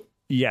 So,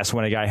 yes,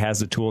 when a guy has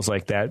the tools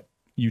like that,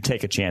 you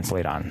take a chance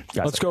late on.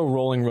 Let's go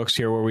rolling rooks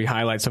here where we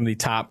highlight some of the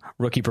top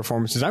rookie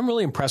performances. I'm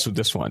really impressed with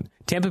this one.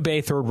 Tampa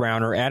Bay third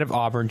rounder out of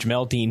Auburn,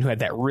 Jamel Dean, who had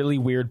that really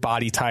weird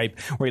body type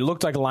where he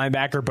looked like a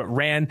linebacker but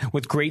ran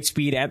with great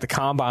speed at the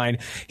combine.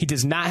 He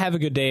does not have a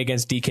good day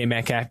against DK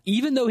Metcalf,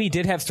 even though he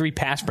did have 3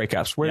 pass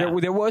breakups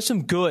where there was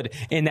some good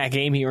in that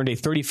game. He earned a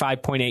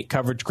 35.8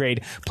 coverage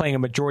grade, playing a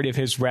majority of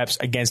his reps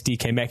against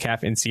DK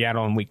Metcalf in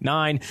Seattle in week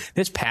 9.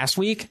 This past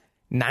week,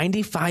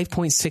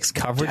 95.6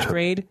 coverage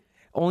grade.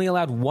 Only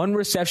allowed 1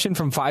 reception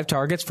from 5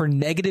 targets for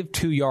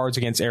 -2 yards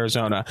against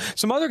Arizona.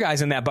 Some other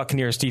guys in that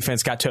Buccaneers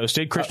defense got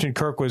toasted. Christian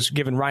Kirk was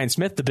giving Ryan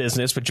Smith the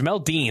business, but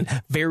Jamel Dean,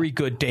 very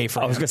good day for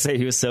him. I was going to say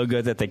he was so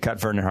good that they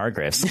cut Vernon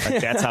Hargreaves.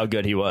 That's how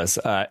good he was.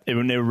 It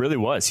really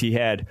was. He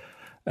had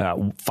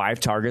 5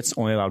 targets,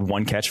 only allowed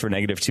 1 catch for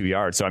 -2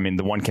 yards. So, I mean,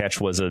 the 1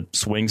 catch was a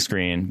swing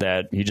screen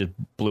that he just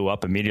blew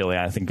up immediately.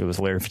 I think it was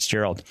Larry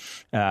Fitzgerald.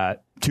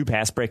 2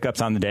 pass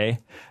breakups on the day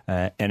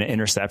and an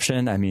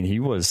interception. I mean, he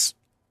was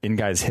in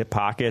guys' hip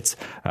pockets,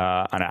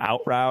 on an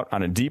out route,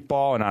 on a deep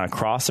ball, and on a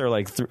crosser,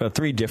 like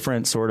 3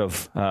 different sort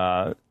of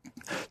routes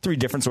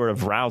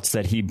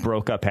that he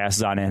broke up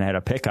passes on and had a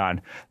pick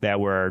on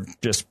that were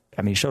just,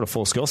 I mean, he showed a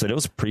full skill set. It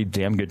was a pretty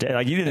damn good day.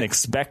 Like, you didn't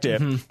expect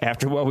it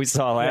after what we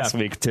saw last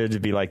week to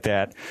be like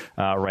that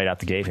right out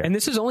the gate here. And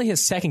this is only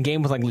his second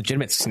game with like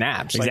legitimate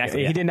snaps.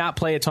 Exactly. He did not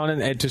play a ton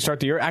to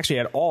start the year, actually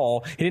at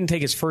all. He didn't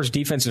take his first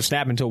defensive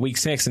snap until week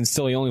 6, and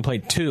still he only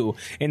played 2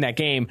 in that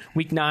game.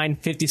 Week 9,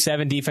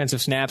 57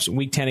 defensive snaps.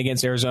 Week 10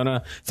 against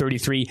Arizona,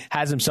 33.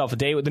 Has himself a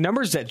day. The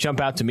numbers that jump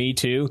out to me,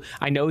 too,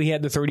 I know he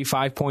had the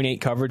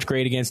 35.8 coverage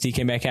grade against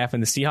DK Metcalf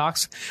and the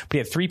Seahawks, but he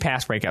had 3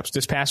 pass breakups.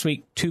 This past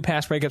week, 2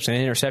 pass breakups and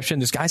an interception.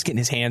 This guy's getting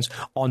his hands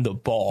on the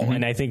ball.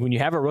 And I think when you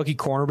have a rookie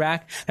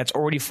cornerback that's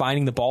already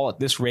finding the ball at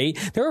this rate,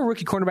 there are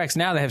rookie cornerbacks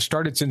now that have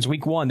started since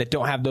week 1 that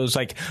don't have those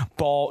like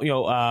ball,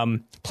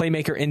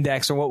 playmaker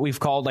index, or what we've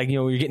called like,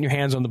 you're getting your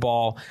hands on the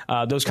ball,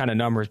 those kind of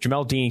numbers.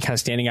 Jamel Dean kind of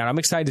standing out. I'm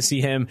excited to see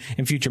him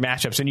in future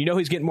matchups. And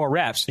he's getting more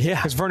reps. Yeah.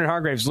 Because Vernon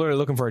Hargreaves is literally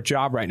looking for a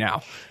job right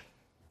now.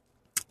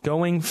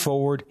 Going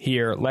forward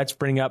here, let's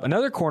bring up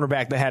another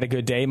cornerback that had a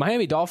good day.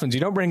 Miami Dolphins. You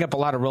don't bring up a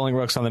lot of rolling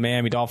rooks on the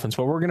Miami Dolphins,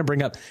 but we're going to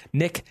bring up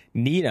Nick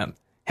Needham.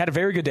 Had a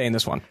very good day in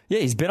this one. Yeah,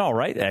 he's been all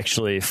right,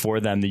 actually, for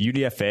them. The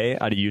UDFA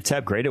out of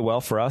UTEP graded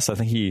well for us. I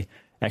think he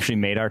actually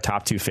made our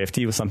top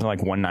 250 with something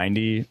like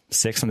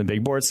 196 on the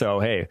big board. So,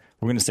 hey,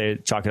 we're going to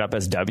chalk it up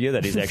as W,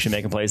 that he's actually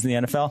making plays in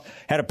the NFL.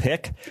 Had a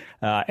pick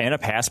and a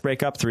pass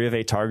breakup, 3 of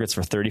 8 targets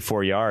for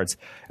 34 yards.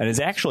 And is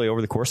actually,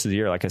 over the course of the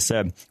year, like I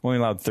said, only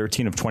allowed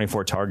 13 of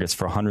 24 targets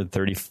for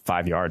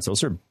 135 yards.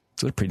 Those are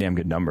pretty damn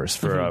good numbers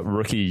for a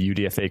rookie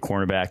UDFA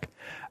cornerback.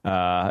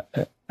 I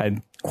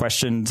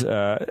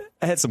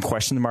had some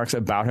question marks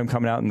about him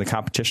coming out in the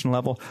competition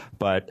level,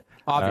 but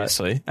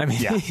obviously,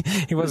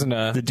 he wasn't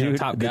the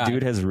top guy. The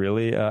dude has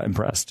really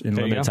impressed in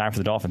limited time for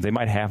the Dolphins. They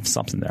might have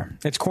something there.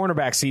 It's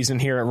cornerback season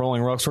here at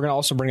Rolling Rooks. We're going to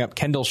also bring up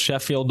Kendall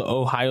Sheffield, the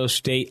Ohio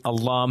State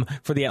alum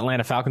for the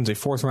Atlanta Falcons, a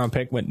 4th-round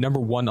pick, went number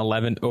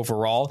 111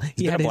 overall.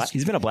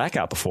 He's been a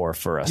blackout before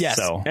for us. Yes,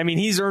 so. I mean,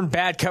 he's earned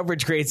bad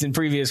coverage grades in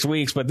previous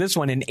weeks, but this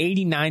one, an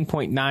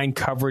 89.9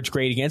 coverage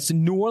grade against the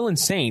New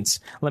Orleans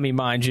Saints, let me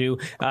mind you,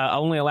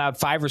 only allowed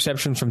 5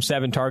 receptions from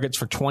 7 targets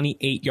for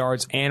 28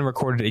 yards and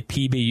recorded a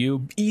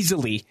PBU.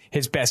 Easily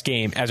his best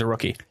game as a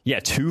rookie. Yeah,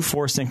 2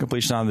 forced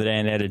incompletions on the day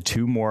and added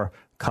 2 more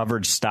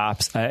coverage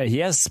stops. He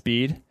has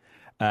speed,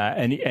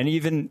 and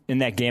even in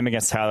that game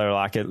against Tyler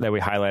Lockett that we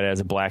highlighted as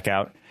a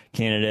blackout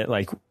candidate,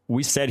 like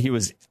we said, he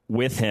was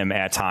with him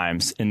at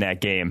times in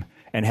that game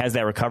and has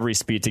that recovery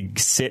speed to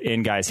sit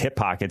in guys' hip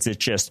pockets. It's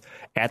just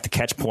at the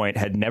catch point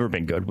had never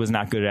been good, was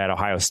not good at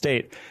Ohio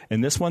State. In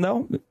this one,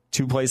 though,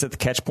 2 plays at the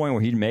catch point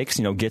where he makes,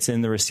 gets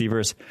in the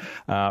receivers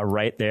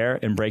right there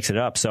and breaks it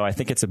up. So I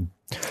think it's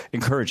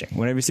encouraging.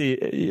 Whenever you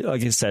see,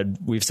 like I said,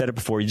 we've said it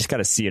before, you just got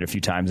to see it a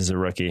few times as a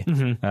rookie.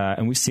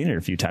 And we've seen it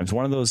a few times.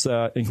 One of those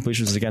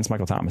incompletions is against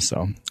Michael Thomas.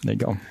 So there you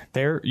go.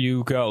 There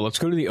you go. Let's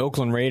go to the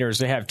Oakland Raiders.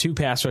 They have 2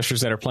 pass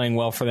rushers that are playing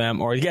well for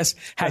them, or I guess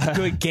had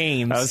good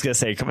games. I was going to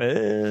say, come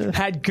on.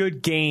 Had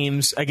good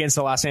games against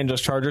the Los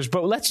Angeles Chargers.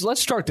 But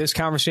let's start this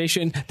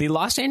conversation. The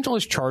Los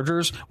Angeles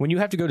Chargers, when you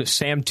have to go to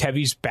Sam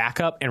Tevi's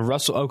backup and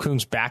Russell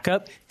Okun's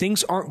backup,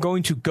 things aren't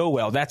going to go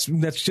well. That's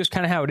just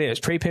kind of how it is.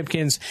 Trey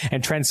Pipkins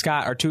and Trent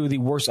Scott are 2 two of the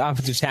worst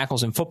offensive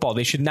tackles in football.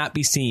 They should not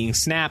be seeing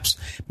snaps.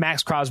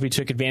 Max Crosby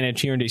took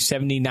advantage here into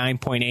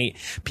 79.8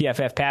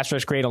 PFF pass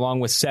rush grade, along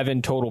with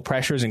 7 total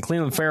pressures. And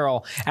Cleveland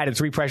Farrell added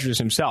 3 pressures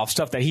himself,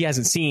 stuff that he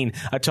hasn't seen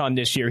a ton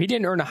this year. He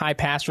didn't earn a high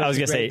pass rush. I was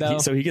going to say, though.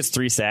 So he gets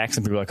 3 sacks,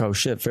 and people are like, oh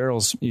shit,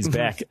 he's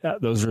back.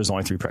 Those were his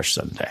only 3 pressures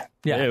of the day.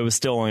 Yeah. It was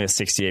still only a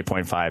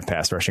 68.5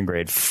 pass rushing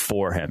grade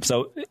for him.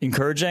 So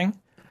encouraging.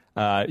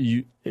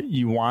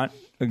 You want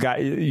a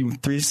guy,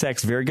 3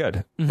 sacks, very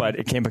good, but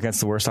it came against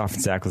the worst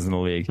offensive tackles in the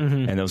league,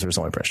 and those were his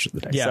only pressures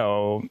of the day. Yeah.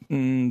 So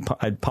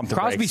I'd pump the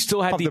Crosby brakes.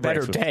 still had the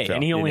better day,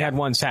 and he only had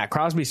 1 sack.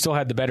 Crosby still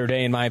had the better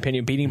day, in my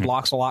opinion, beating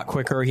blocks a lot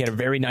quicker. He had a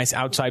very nice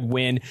outside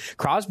win.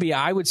 Crosby,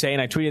 I would say,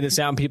 and I tweeted this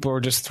out, and people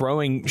were just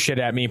throwing shit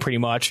at me pretty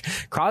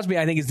much. Crosby,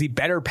 I think, is the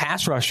better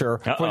pass rusher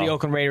for the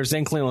Oakland Raiders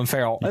than Cleveland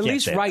Farrell, at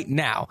least right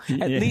now.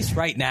 At least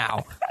right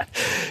now.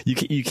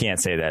 You can't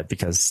say that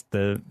because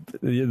the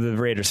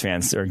Raiders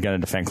fans are going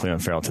to defend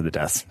Cleveland Farrell to the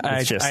death.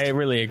 I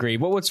really agree.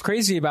 But what's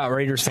crazy about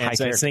Raiders fans,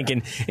 I was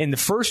thinking, in the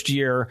first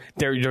year,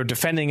 they're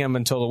defending him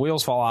until the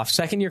wheels fall off.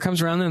 Second year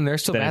comes around, and they're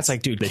still bad. It's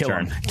like, dude,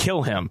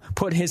 kill him.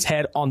 Put his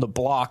head on the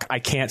block. I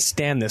can't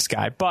stand this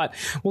guy. But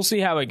we'll see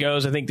how it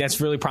goes. I think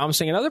that's really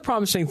promising. Another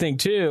promising thing,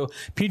 too,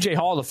 P.J.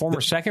 Hall, the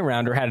former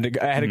second-rounder, had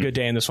a good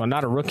day in this one.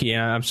 Not a rookie,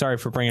 and I'm sorry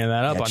for bringing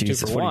that up on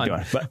Jesus, 2 for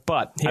 1.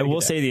 But I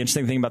will say the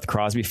interesting thing about the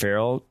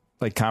Crosby-Farrell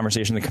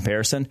conversation, the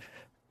comparison,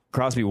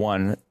 Crosby,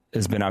 1,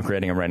 has been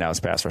outgrading him right now as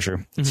a pass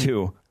rusher.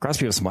 2,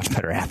 Crosby was a much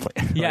better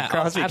athlete. Yeah,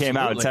 Crosby came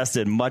out and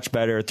tested much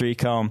better,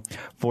 3-cone,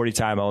 40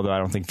 time, although I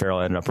don't think Farrell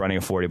ended up running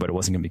a 40, but it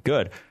wasn't going to be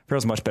good.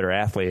 Farrell's a much better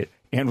athlete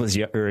and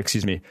Crosby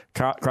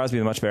was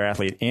a much better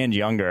athlete and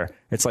younger.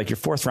 It's like your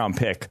 4th-round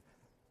pick,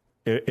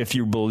 if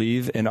you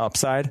believe in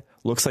upside,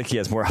 looks like he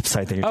has more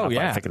upside than your top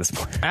 5 pick at this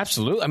point.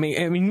 Absolutely.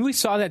 I mean, we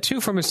saw that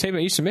too from his tape at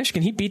Eastern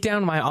Michigan. He beat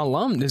down my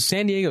alum to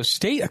San Diego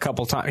State a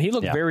couple times. He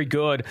looked very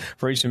good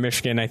for Eastern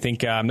Michigan. I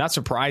think I'm not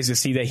surprised to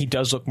see that he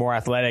does look more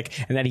athletic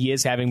and that he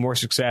is having more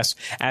success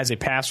as a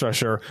pass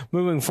rusher.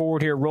 Moving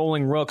forward here,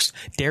 rolling rooks.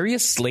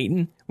 Darius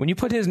Slayton, when you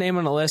put his name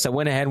on the list, I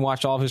went ahead and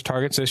watched all of his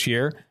targets this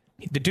year.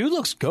 The dude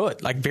looks good,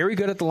 very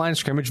good at the line of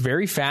scrimmage,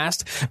 very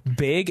fast,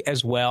 big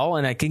as well,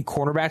 and I think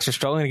cornerbacks are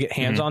struggling to get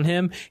hands on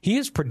him.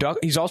 He's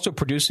also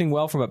producing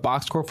well from a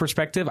box score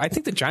perspective. I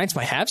think the Giants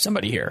might have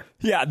somebody here.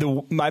 Yeah,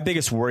 my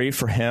biggest worry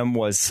for him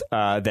was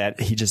that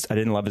I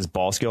didn't love his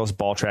ball skills,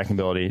 ball tracking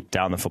ability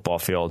down the football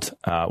field.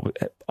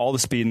 All the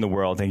speed in the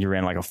world. I think he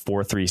ran like a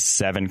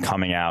 4.37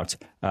 coming out,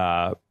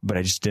 but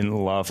I just didn't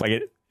love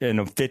in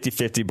a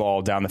 50-50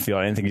 ball down the field.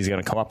 I didn't think he's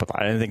going to come up with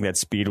that. I didn't think that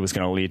speed was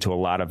going to lead to a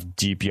lot of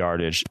deep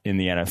yardage in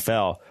the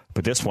NFL.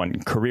 But this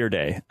one, career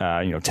day,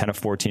 10 of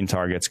 14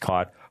 targets,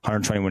 caught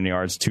 121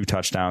 yards, 2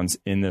 touchdowns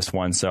in this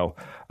one. So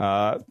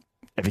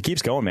if he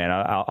keeps going, man,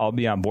 I'll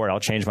be on board. I'll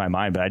change my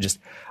mind. But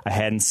I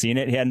hadn't seen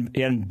it. He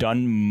hadn't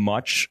done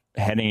much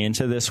heading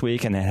into this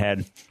week, and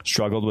had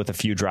struggled with a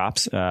few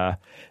drops in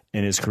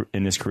his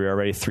career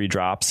already. 3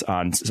 drops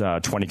on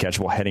 20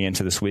 catchable heading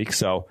into this week.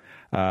 So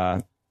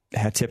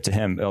hat tip to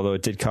him, although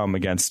it did come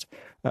against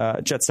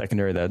Jets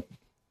secondary that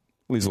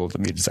leaves a little to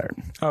be desired.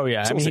 Oh,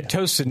 yeah. So he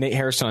toasted Nate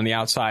Harrison on the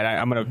outside.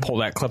 I'm going to pull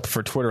that clip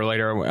for Twitter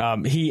later.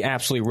 He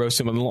absolutely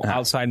roasted him with a little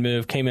outside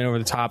move, came in over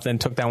the top, then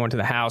took that one to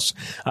the house.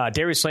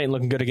 Darius Slayton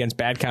looking good against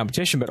bad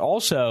competition, but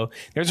also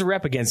there's a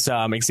rep against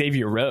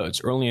Xavier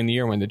Rhodes early in the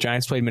year when the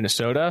Giants played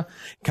Minnesota.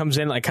 Comes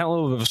in kind of a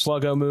little bit of a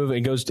sluggo move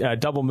and goes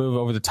double move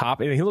over the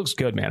top. He looks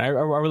good, man. I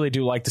really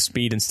do like the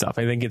speed and stuff.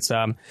 I think it's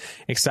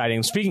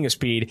exciting. Speaking of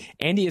speed,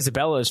 Andy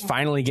Isabella is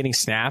finally getting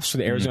snaps for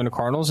the Arizona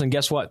Cardinals, and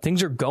guess what?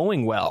 Things are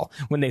going well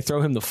when they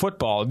throw him the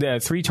football.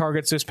 3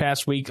 targets this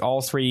past week, all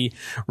 3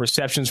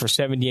 receptions for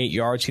 78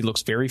 yards. He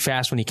looks very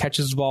fast when he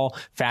catches the ball,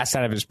 fast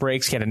out of his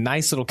breaks. He had a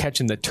nice little catch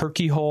in the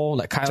turkey hole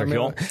that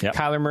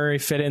Kyler Murray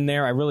fit in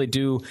there. I really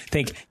do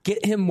think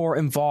get him more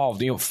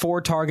involved.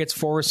 4 targets,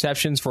 4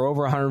 receptions for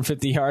over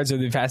 150 yards over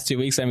the past 2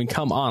 weeks. I mean,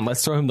 come on,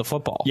 let's throw him the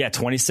football. Yeah,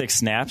 26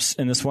 snaps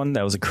in this one.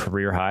 That was a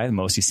career high, the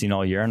most he's seen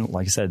all year. And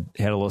like I said,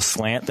 he had a little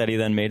slant that he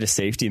then made a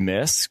safety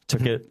miss.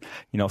 Took it,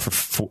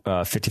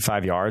 for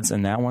 55 yards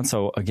in that one.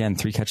 So again,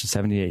 3 catches,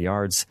 78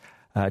 yards.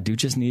 Dude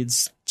just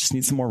needs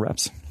some more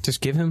reps.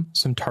 Just give him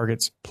some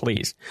targets,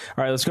 please.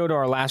 All right, let's go to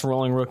our last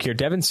rolling rook here.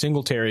 Devin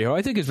Singletary, who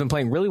I think has been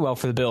playing really well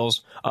for the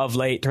Bills of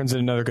late, turns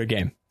into another good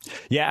game.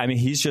 Yeah, I mean,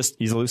 he's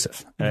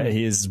elusive.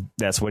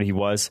 That's what he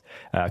was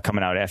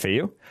coming out of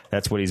FAU.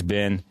 That's what he's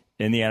been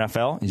in the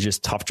NFL. He's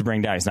just tough to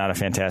bring down. He's not a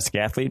fantastic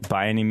athlete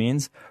by any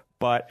means,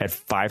 but at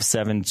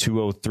 5'7",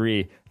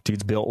 203,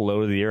 dude's built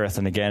low to the earth.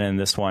 And again, in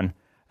this one,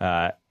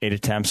 8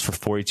 attempts for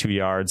 42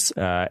 yards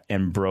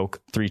and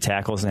broke 3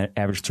 tackles and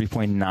averaged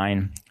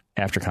 3.9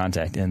 after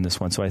contact in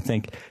this one. So I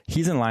think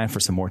he's in line for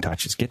some more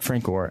touches. Get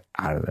Frank Gore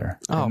out of there.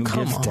 Oh,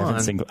 come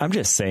on. I'm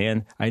just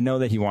saying, I know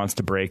that he wants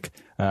to break.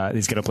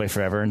 He's going to play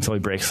forever until he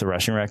breaks the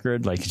rushing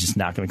record. He's just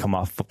not going to come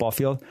off the football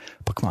field.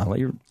 But come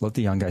on, let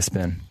the young guy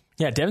spin.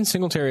 Yeah, Devin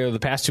Singletary over the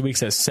past 2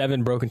 weeks has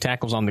 7 broken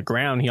tackles on the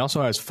ground. He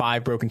also has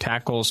 5 broken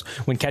tackles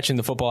when catching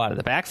the football out of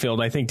the backfield.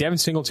 I think Devin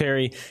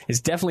Singletary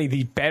is definitely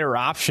the better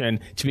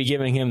option to be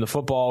giving him the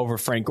football over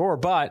Frank Gore.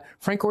 But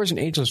Frank Gore is an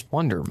ageless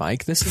wonder,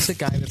 Mike. This is a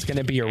guy that's going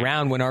to be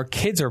around when our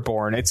kids are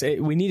born.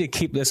 We need to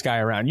keep this guy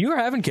around. You are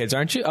having kids,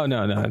 aren't you? Oh,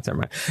 no, that's never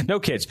mind. No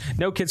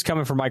kids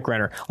coming for Mike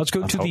Renner. Let's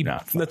go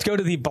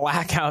to the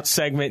blackout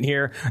segment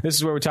here. This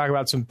is where we talk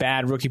about some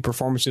bad rookie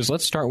performances.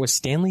 Let's start with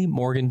Stanley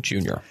Morgan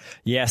Jr.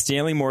 Yeah,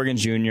 Stanley Morgan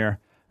Jr.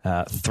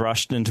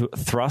 Thrust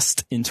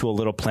into a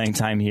little playing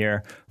time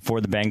here for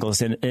the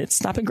Bengals, and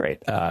it's not been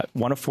great.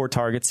 1 of 4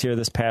 targets here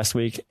this past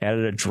week,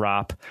 added a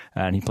drop,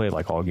 and he played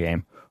like all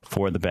game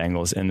for the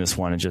Bengals in this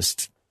one. And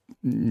just,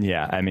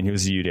 yeah, I mean, he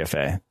was a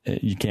UDFA.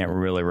 You can't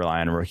really rely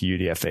on a rookie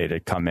UDFA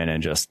to come in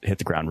and just hit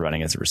the ground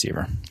running as a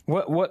receiver.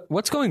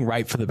 What's going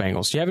right for the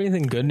Bengals? Do you have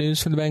anything good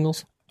news for the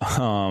Bengals?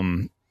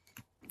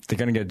 They're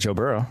going to get Joe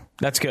Burrow.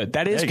 That's good.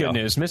 That is good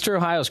news. Mr.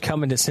 Ohio's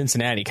coming to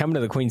Cincinnati, coming to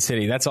the Queen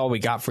City. That's all we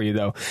got for you,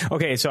 though.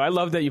 Okay, so I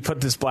love that you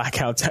put this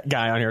blackout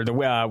guy on here.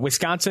 The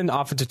Wisconsin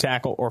offensive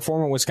tackle, or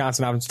former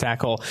Wisconsin offensive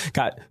tackle,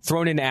 got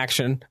thrown into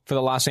action for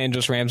the Los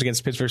Angeles Rams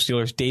against the Pittsburgh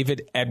Steelers.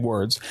 David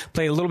Edwards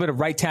played a little bit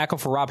of right tackle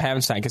for Rob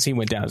Havenstein because he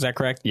went down. Is that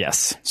correct?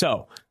 Yes.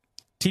 So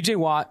TJ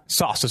Watt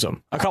sauces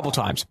him a couple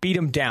times, beat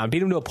him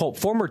to a pulp.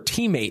 Former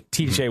teammate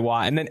TJ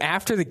Watt. And then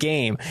after the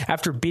game,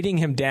 after beating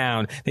him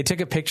down, they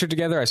took a picture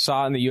together. I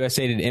saw it in the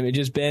USA Today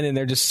Images bin, and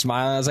they're just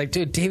smiling. I was like,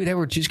 dude, David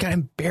Edwards, you just got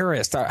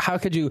embarrassed. How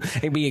could you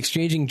be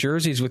exchanging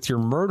jerseys with your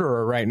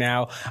murderer right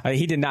now?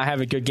 He did not have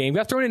a good game.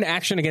 Got thrown into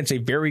action against a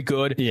very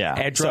good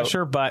edge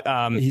rusher, but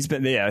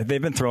they've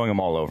been throwing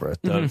him all over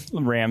it. The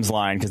Rams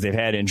line, because they've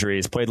had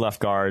injuries, played left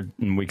guard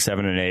in week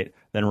 7 and 8.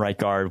 Then right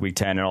guard week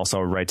 10, and also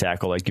right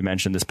tackle, like you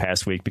mentioned this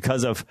past week,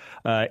 because of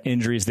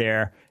injuries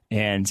there.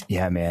 And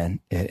yeah, man,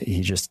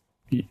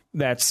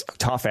 that's a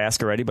tough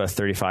ask already, but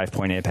a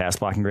 35.8 pass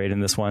blocking grade in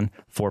this one.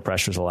 4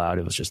 pressures allowed.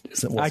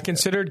 I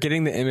considered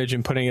getting the image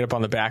and putting it up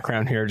on the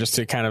background here just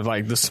to kind of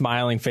like the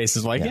smiling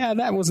faces, like, yeah,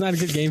 that was not a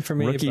good game for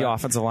me. Rookie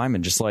offensive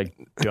lineman, just like,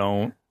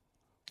 don't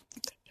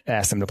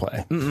ask them to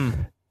play.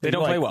 They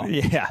don't play well.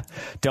 Yeah,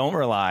 don't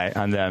rely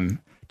on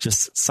them.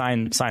 Just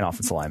sign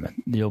offensive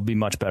lineman. You'll be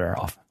much better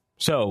off.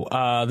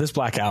 So this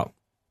blackout,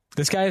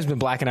 this guy has been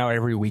blacking out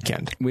every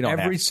weekend. We don't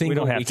have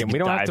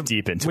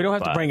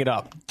to bring it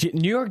up.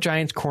 New York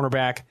Giants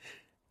cornerback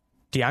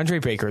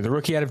DeAndre Baker, the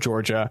rookie out of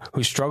Georgia,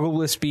 who struggled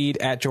with speed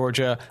at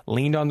Georgia,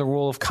 leaned on the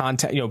rule of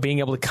contact, being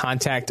able to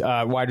contact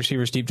wide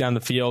receivers deep down the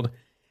field,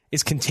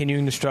 is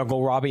continuing to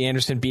struggle. Robbie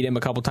Anderson beat him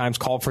a couple times,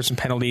 called for some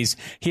penalties.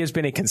 He has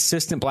been a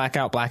consistent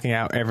blacking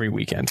out every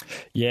weekend.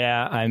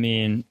 Yeah, I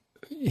mean,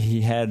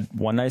 he had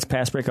one nice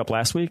pass breakup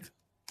last week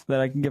that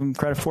I can give him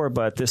credit for,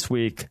 but this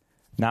week,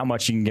 not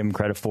much you can give him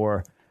credit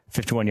for.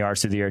 51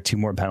 yards through the air, 2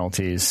 more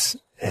penalties.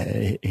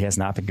 He has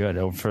not been good.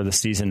 Over for the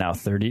season now,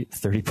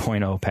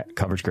 30.0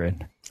 coverage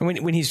grade.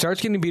 When he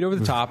starts getting beat over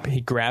the top,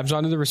 he grabs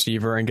onto the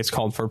receiver and gets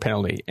called for a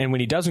penalty. And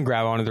when he doesn't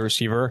grab onto the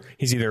receiver,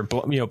 he's either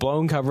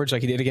blowing coverage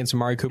like he did against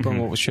Amari Cooper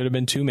on what should have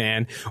been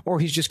 2-man, or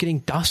he's just getting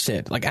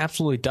dusted, like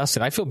absolutely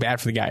dusted. I feel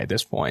bad for the guy at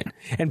this point.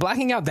 And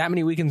blacking out that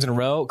many weekends in a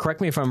row,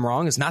 correct me if I'm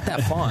wrong, is not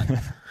that fun.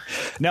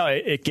 No,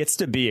 it gets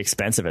to be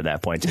expensive at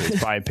that point, too. It's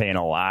probably paying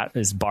a lot.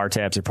 His bar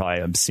tabs are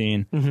probably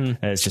obscene. And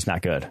it's just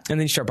not good. And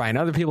then you start buying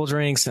other people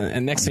drinks,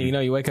 and next thing you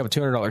know, you wake up with a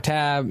 $200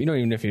 tab. You don't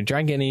even know if you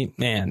drank any.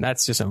 Man,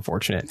 that's just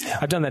unfortunate.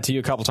 I've done that to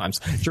you a couple times.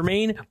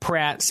 Jermaine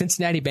Pratt,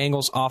 Cincinnati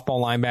Bengals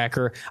off-ball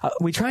linebacker.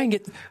 We try and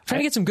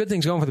get some good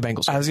things going for the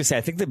Bengals. I was going to say,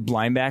 I think the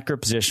linebacker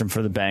position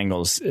for the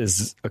Bengals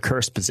is a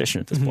cursed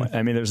position at this point.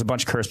 I mean, there's a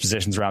bunch of cursed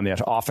positions around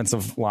the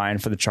offensive line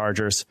for the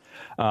Chargers.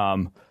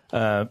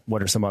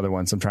 What are some other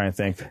ones? I'm trying to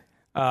think.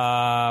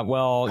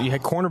 Well, you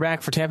had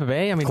cornerback for Tampa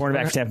Bay.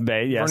 Cornerback for Tampa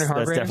Bay. Yes,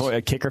 that's definitely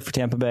a kicker for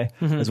Tampa Bay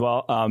as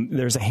well.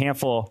 There's a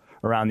handful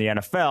around the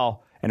NFL,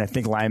 and I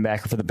think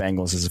linebacker for the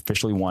Bengals is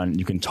officially one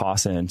you can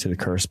toss into the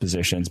cursed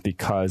positions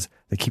because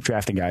they keep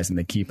drafting guys and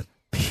they keep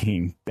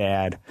being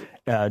bad.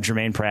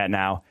 Jermaine Pratt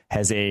now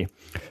has a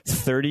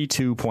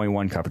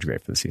 32.1 coverage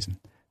grade for the season.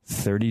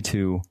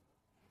 32.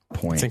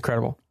 It's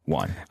incredible.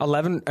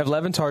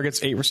 11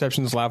 targets, 8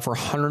 receptions allowed for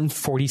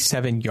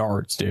 147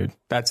 yards, dude.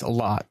 That's a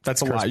lot.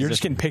 You're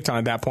just getting picked on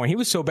at that point. He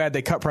was so bad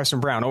they cut Preston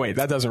Brown. Oh, wait,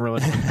 that doesn't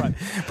really work. But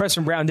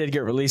Preston Brown did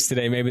get released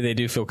today. Maybe they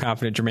do feel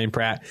confident Jermaine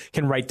Pratt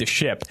can right the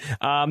ship.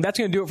 That's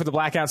going to do it for the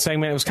blackout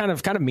segment. It was kind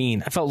of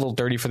mean. I felt a little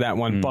dirty for that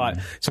one, but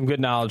some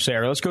good knowledge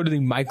there. Let's go to the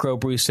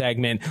microbrew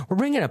segment. We're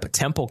bringing up a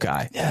Temple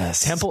guy.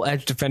 Yes. Temple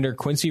edge defender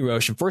Quincy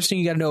Roche. And first thing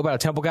you got to know about a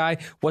Temple guy,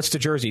 what's the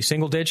jersey?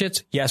 Single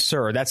digits? Yes,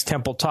 sir. That's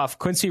Temple tough.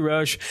 Quincy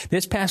Roche,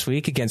 this past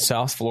week against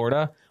South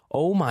Florida.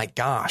 Oh my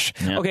gosh.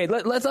 Yeah. Okay,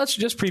 let's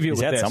just preview He's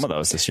with had this. some of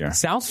those this year.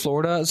 South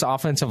Florida's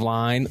offensive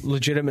line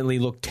legitimately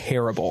looked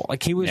terrible.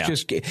 Like he was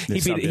he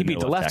beat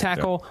the left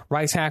tackle,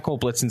 right tackle,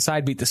 blitz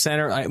inside, beat the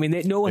center. I mean,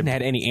 no one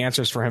had any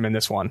answers for him in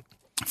this one.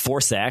 4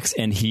 sacks,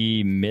 and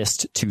he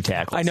missed 2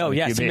 tackles. I know,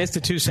 yes, he missed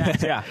the 2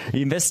 sacks, yeah.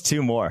 He missed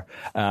 2 more.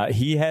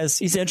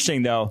 He's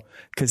interesting, though,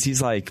 because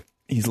he's like,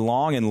 he's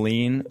long and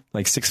lean,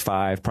 like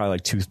 6'5", probably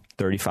like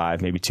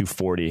 235, maybe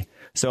 240.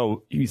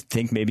 So you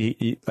think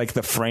maybe like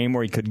the frame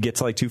where he could get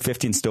to like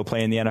 250 and still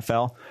play in the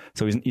NFL.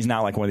 So he's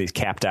not like one of these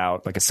capped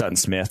out, like a Sutton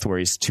Smith where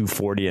he's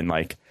 240 and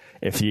like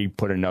if he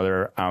put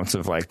another ounce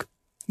of like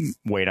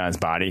weight on his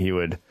body, he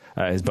would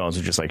his bones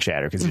would just like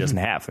shatter because he doesn't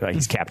have, like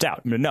he's capped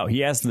out. But no,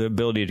 he has the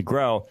ability to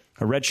grow.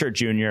 A redshirt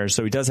junior,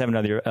 so he does have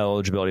another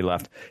eligibility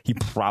left. He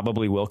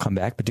probably will come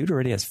back, but dude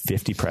already has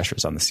 50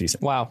 pressures on the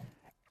season. Wow.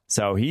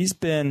 So he's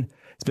been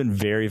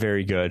very,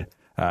 very good.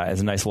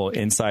 As a nice little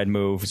inside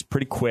move. He's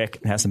pretty quick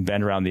and has some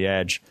bend around the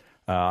edge.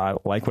 I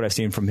like what I've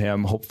seen from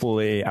him.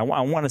 Hopefully, I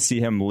want to see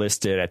him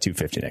listed at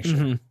 250 next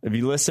year. If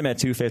you list him at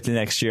 250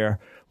 next year,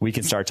 we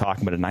can start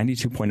talking about a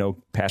 92.0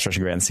 pass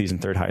rushing grade in the season,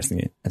 third highest in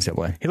the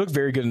NCAA. He looked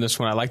very good in this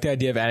one. I like the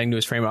idea of adding to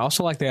his frame. I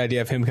also like the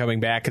idea of him coming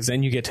back because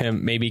then you get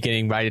him maybe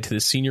getting invited to the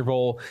Senior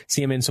Bowl,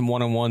 see him in some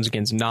one-on-ones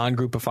against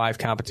non-group of 5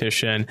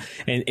 competition,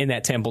 and in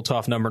that Temple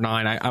Tough number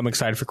 9. I'm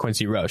excited for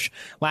Quincy Roche.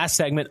 Last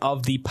segment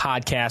of the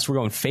podcast, we're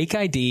going fake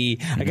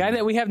ID, a guy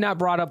that we have not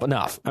brought up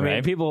enough. I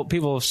mean,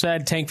 people have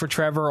said tank for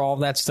Trevor, all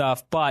that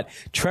stuff, but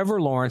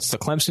Trevor Lawrence, the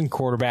Clemson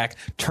quarterback,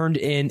 turned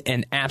in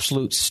an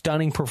absolute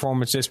stunning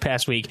performance this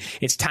past week.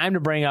 It's time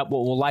to bring up what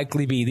will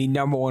likely be the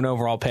number 1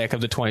 overall pick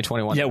of the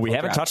 2021. Yeah, we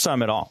haven't touched on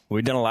him at all.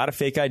 We've done a lot of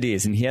fake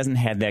IDs, and he hasn't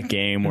had that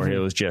game where it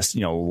was just,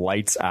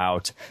 lights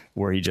out,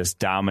 where he just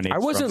dominates. I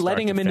wasn't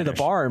letting him into the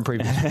bar in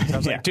previous weeks. I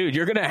was like, dude,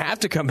 you're going to have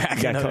to come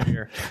back another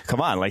year.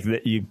 Come on. Like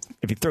if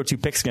you throw 2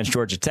 picks against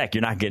Georgia Tech,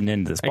 you're not getting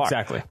into this bar.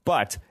 Exactly.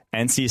 But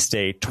NC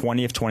State,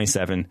 20 of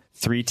 27,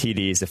 3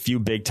 TDs, a few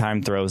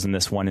big-time throws in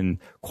this one. And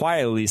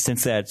quietly,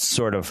 since that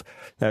sort of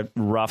that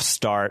rough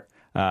start,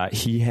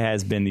 he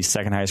has been the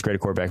second highest graded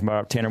quarterback.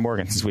 About Tanner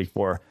Morgan since week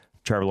 4.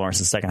 Trevor Lawrence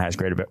is the second highest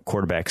graded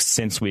quarterback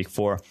since week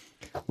 4.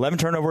 11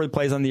 turnover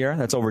plays on the year.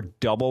 That's over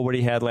double what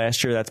he had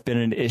last year. That's been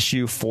an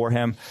issue for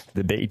him.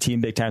 The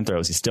 18 big-time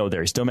throws, he's still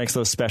there. He still makes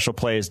those special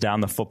plays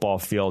down the football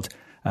field.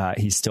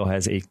 He still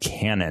has a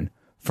cannon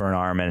for an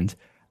arm. And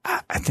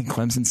I think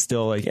Clemson's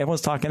still, like,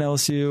 everyone's talking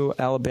LSU,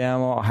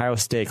 Alabama, Ohio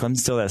State.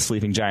 Clemson's still that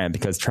sleeping giant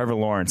because Trevor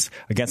Lawrence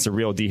against a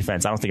real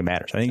defense, I don't think it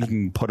matters. I think he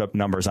can put up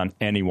numbers on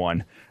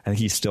anyone. I think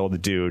he's still the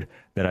dude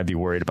that I'd be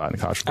worried about in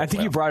the college football. I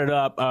think you brought it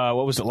up,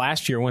 what was it,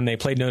 last year when they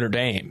played Notre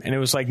Dame? And it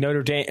was like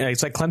Notre Dame,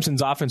 it's like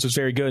Clemson's offense was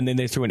very good, and then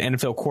they threw an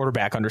NFL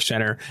quarterback under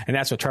center, and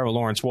that's what Trevor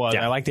Lawrence was.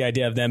 Yeah. I like the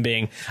idea of them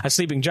being a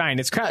sleeping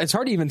giant. It's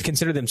hard to even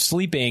consider them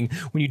sleeping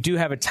when you do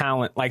have a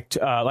talent like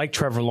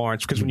Trevor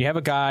Lawrence, because when you have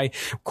a guy,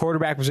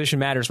 quarterback position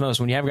matters most.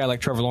 When you have a guy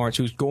like Trevor Lawrence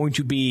who's going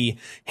to be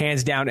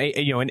hands down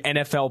an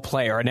NFL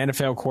player, an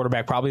NFL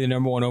quarterback, probably the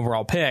number 1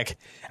 overall pick,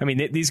 I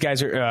mean, these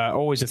guys are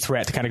always a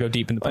threat to kind of go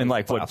deep in the playoffs. And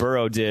like what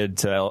Burrow did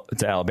to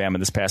Alabama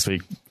this past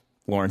week,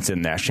 Lawrence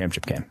in the national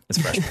championship game as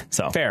a freshman.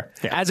 So fair.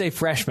 Yeah. As a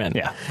freshman.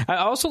 Yeah. I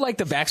also like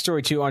the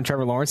backstory too on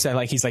Trevor Lawrence that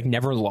he's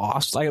never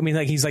lost.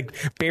 He's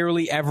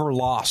barely ever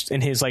lost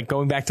in his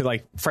going back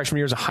to freshman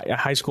year as a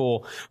high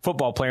school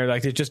football player.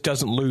 It just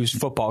doesn't lose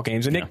football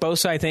games. And Nick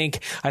Bosa, I think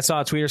I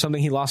saw a tweet or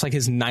something. He lost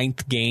his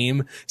 9th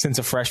game since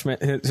his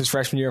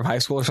freshman year of high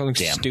school or something.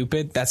 Damn.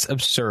 Stupid. That's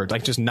absurd.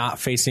 Just not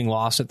facing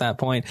loss at that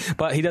point.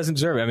 But he doesn't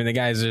deserve it. I mean, the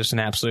guy is just an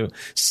absolute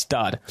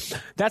stud.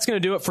 That's going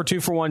to do it for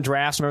 2 for 1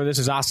 drafts. Remember, this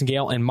is Austin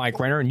Gayle and Mike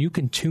Renner, and you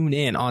can tune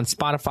in on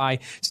Spotify,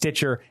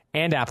 Stitcher,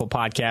 and Apple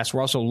Podcasts.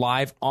 We're also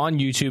live on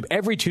YouTube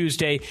every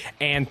Tuesday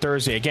and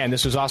Thursday. Again,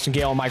 this is Austin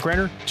Gayle and Mike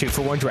Renner, 2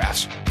 for 1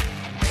 drafts.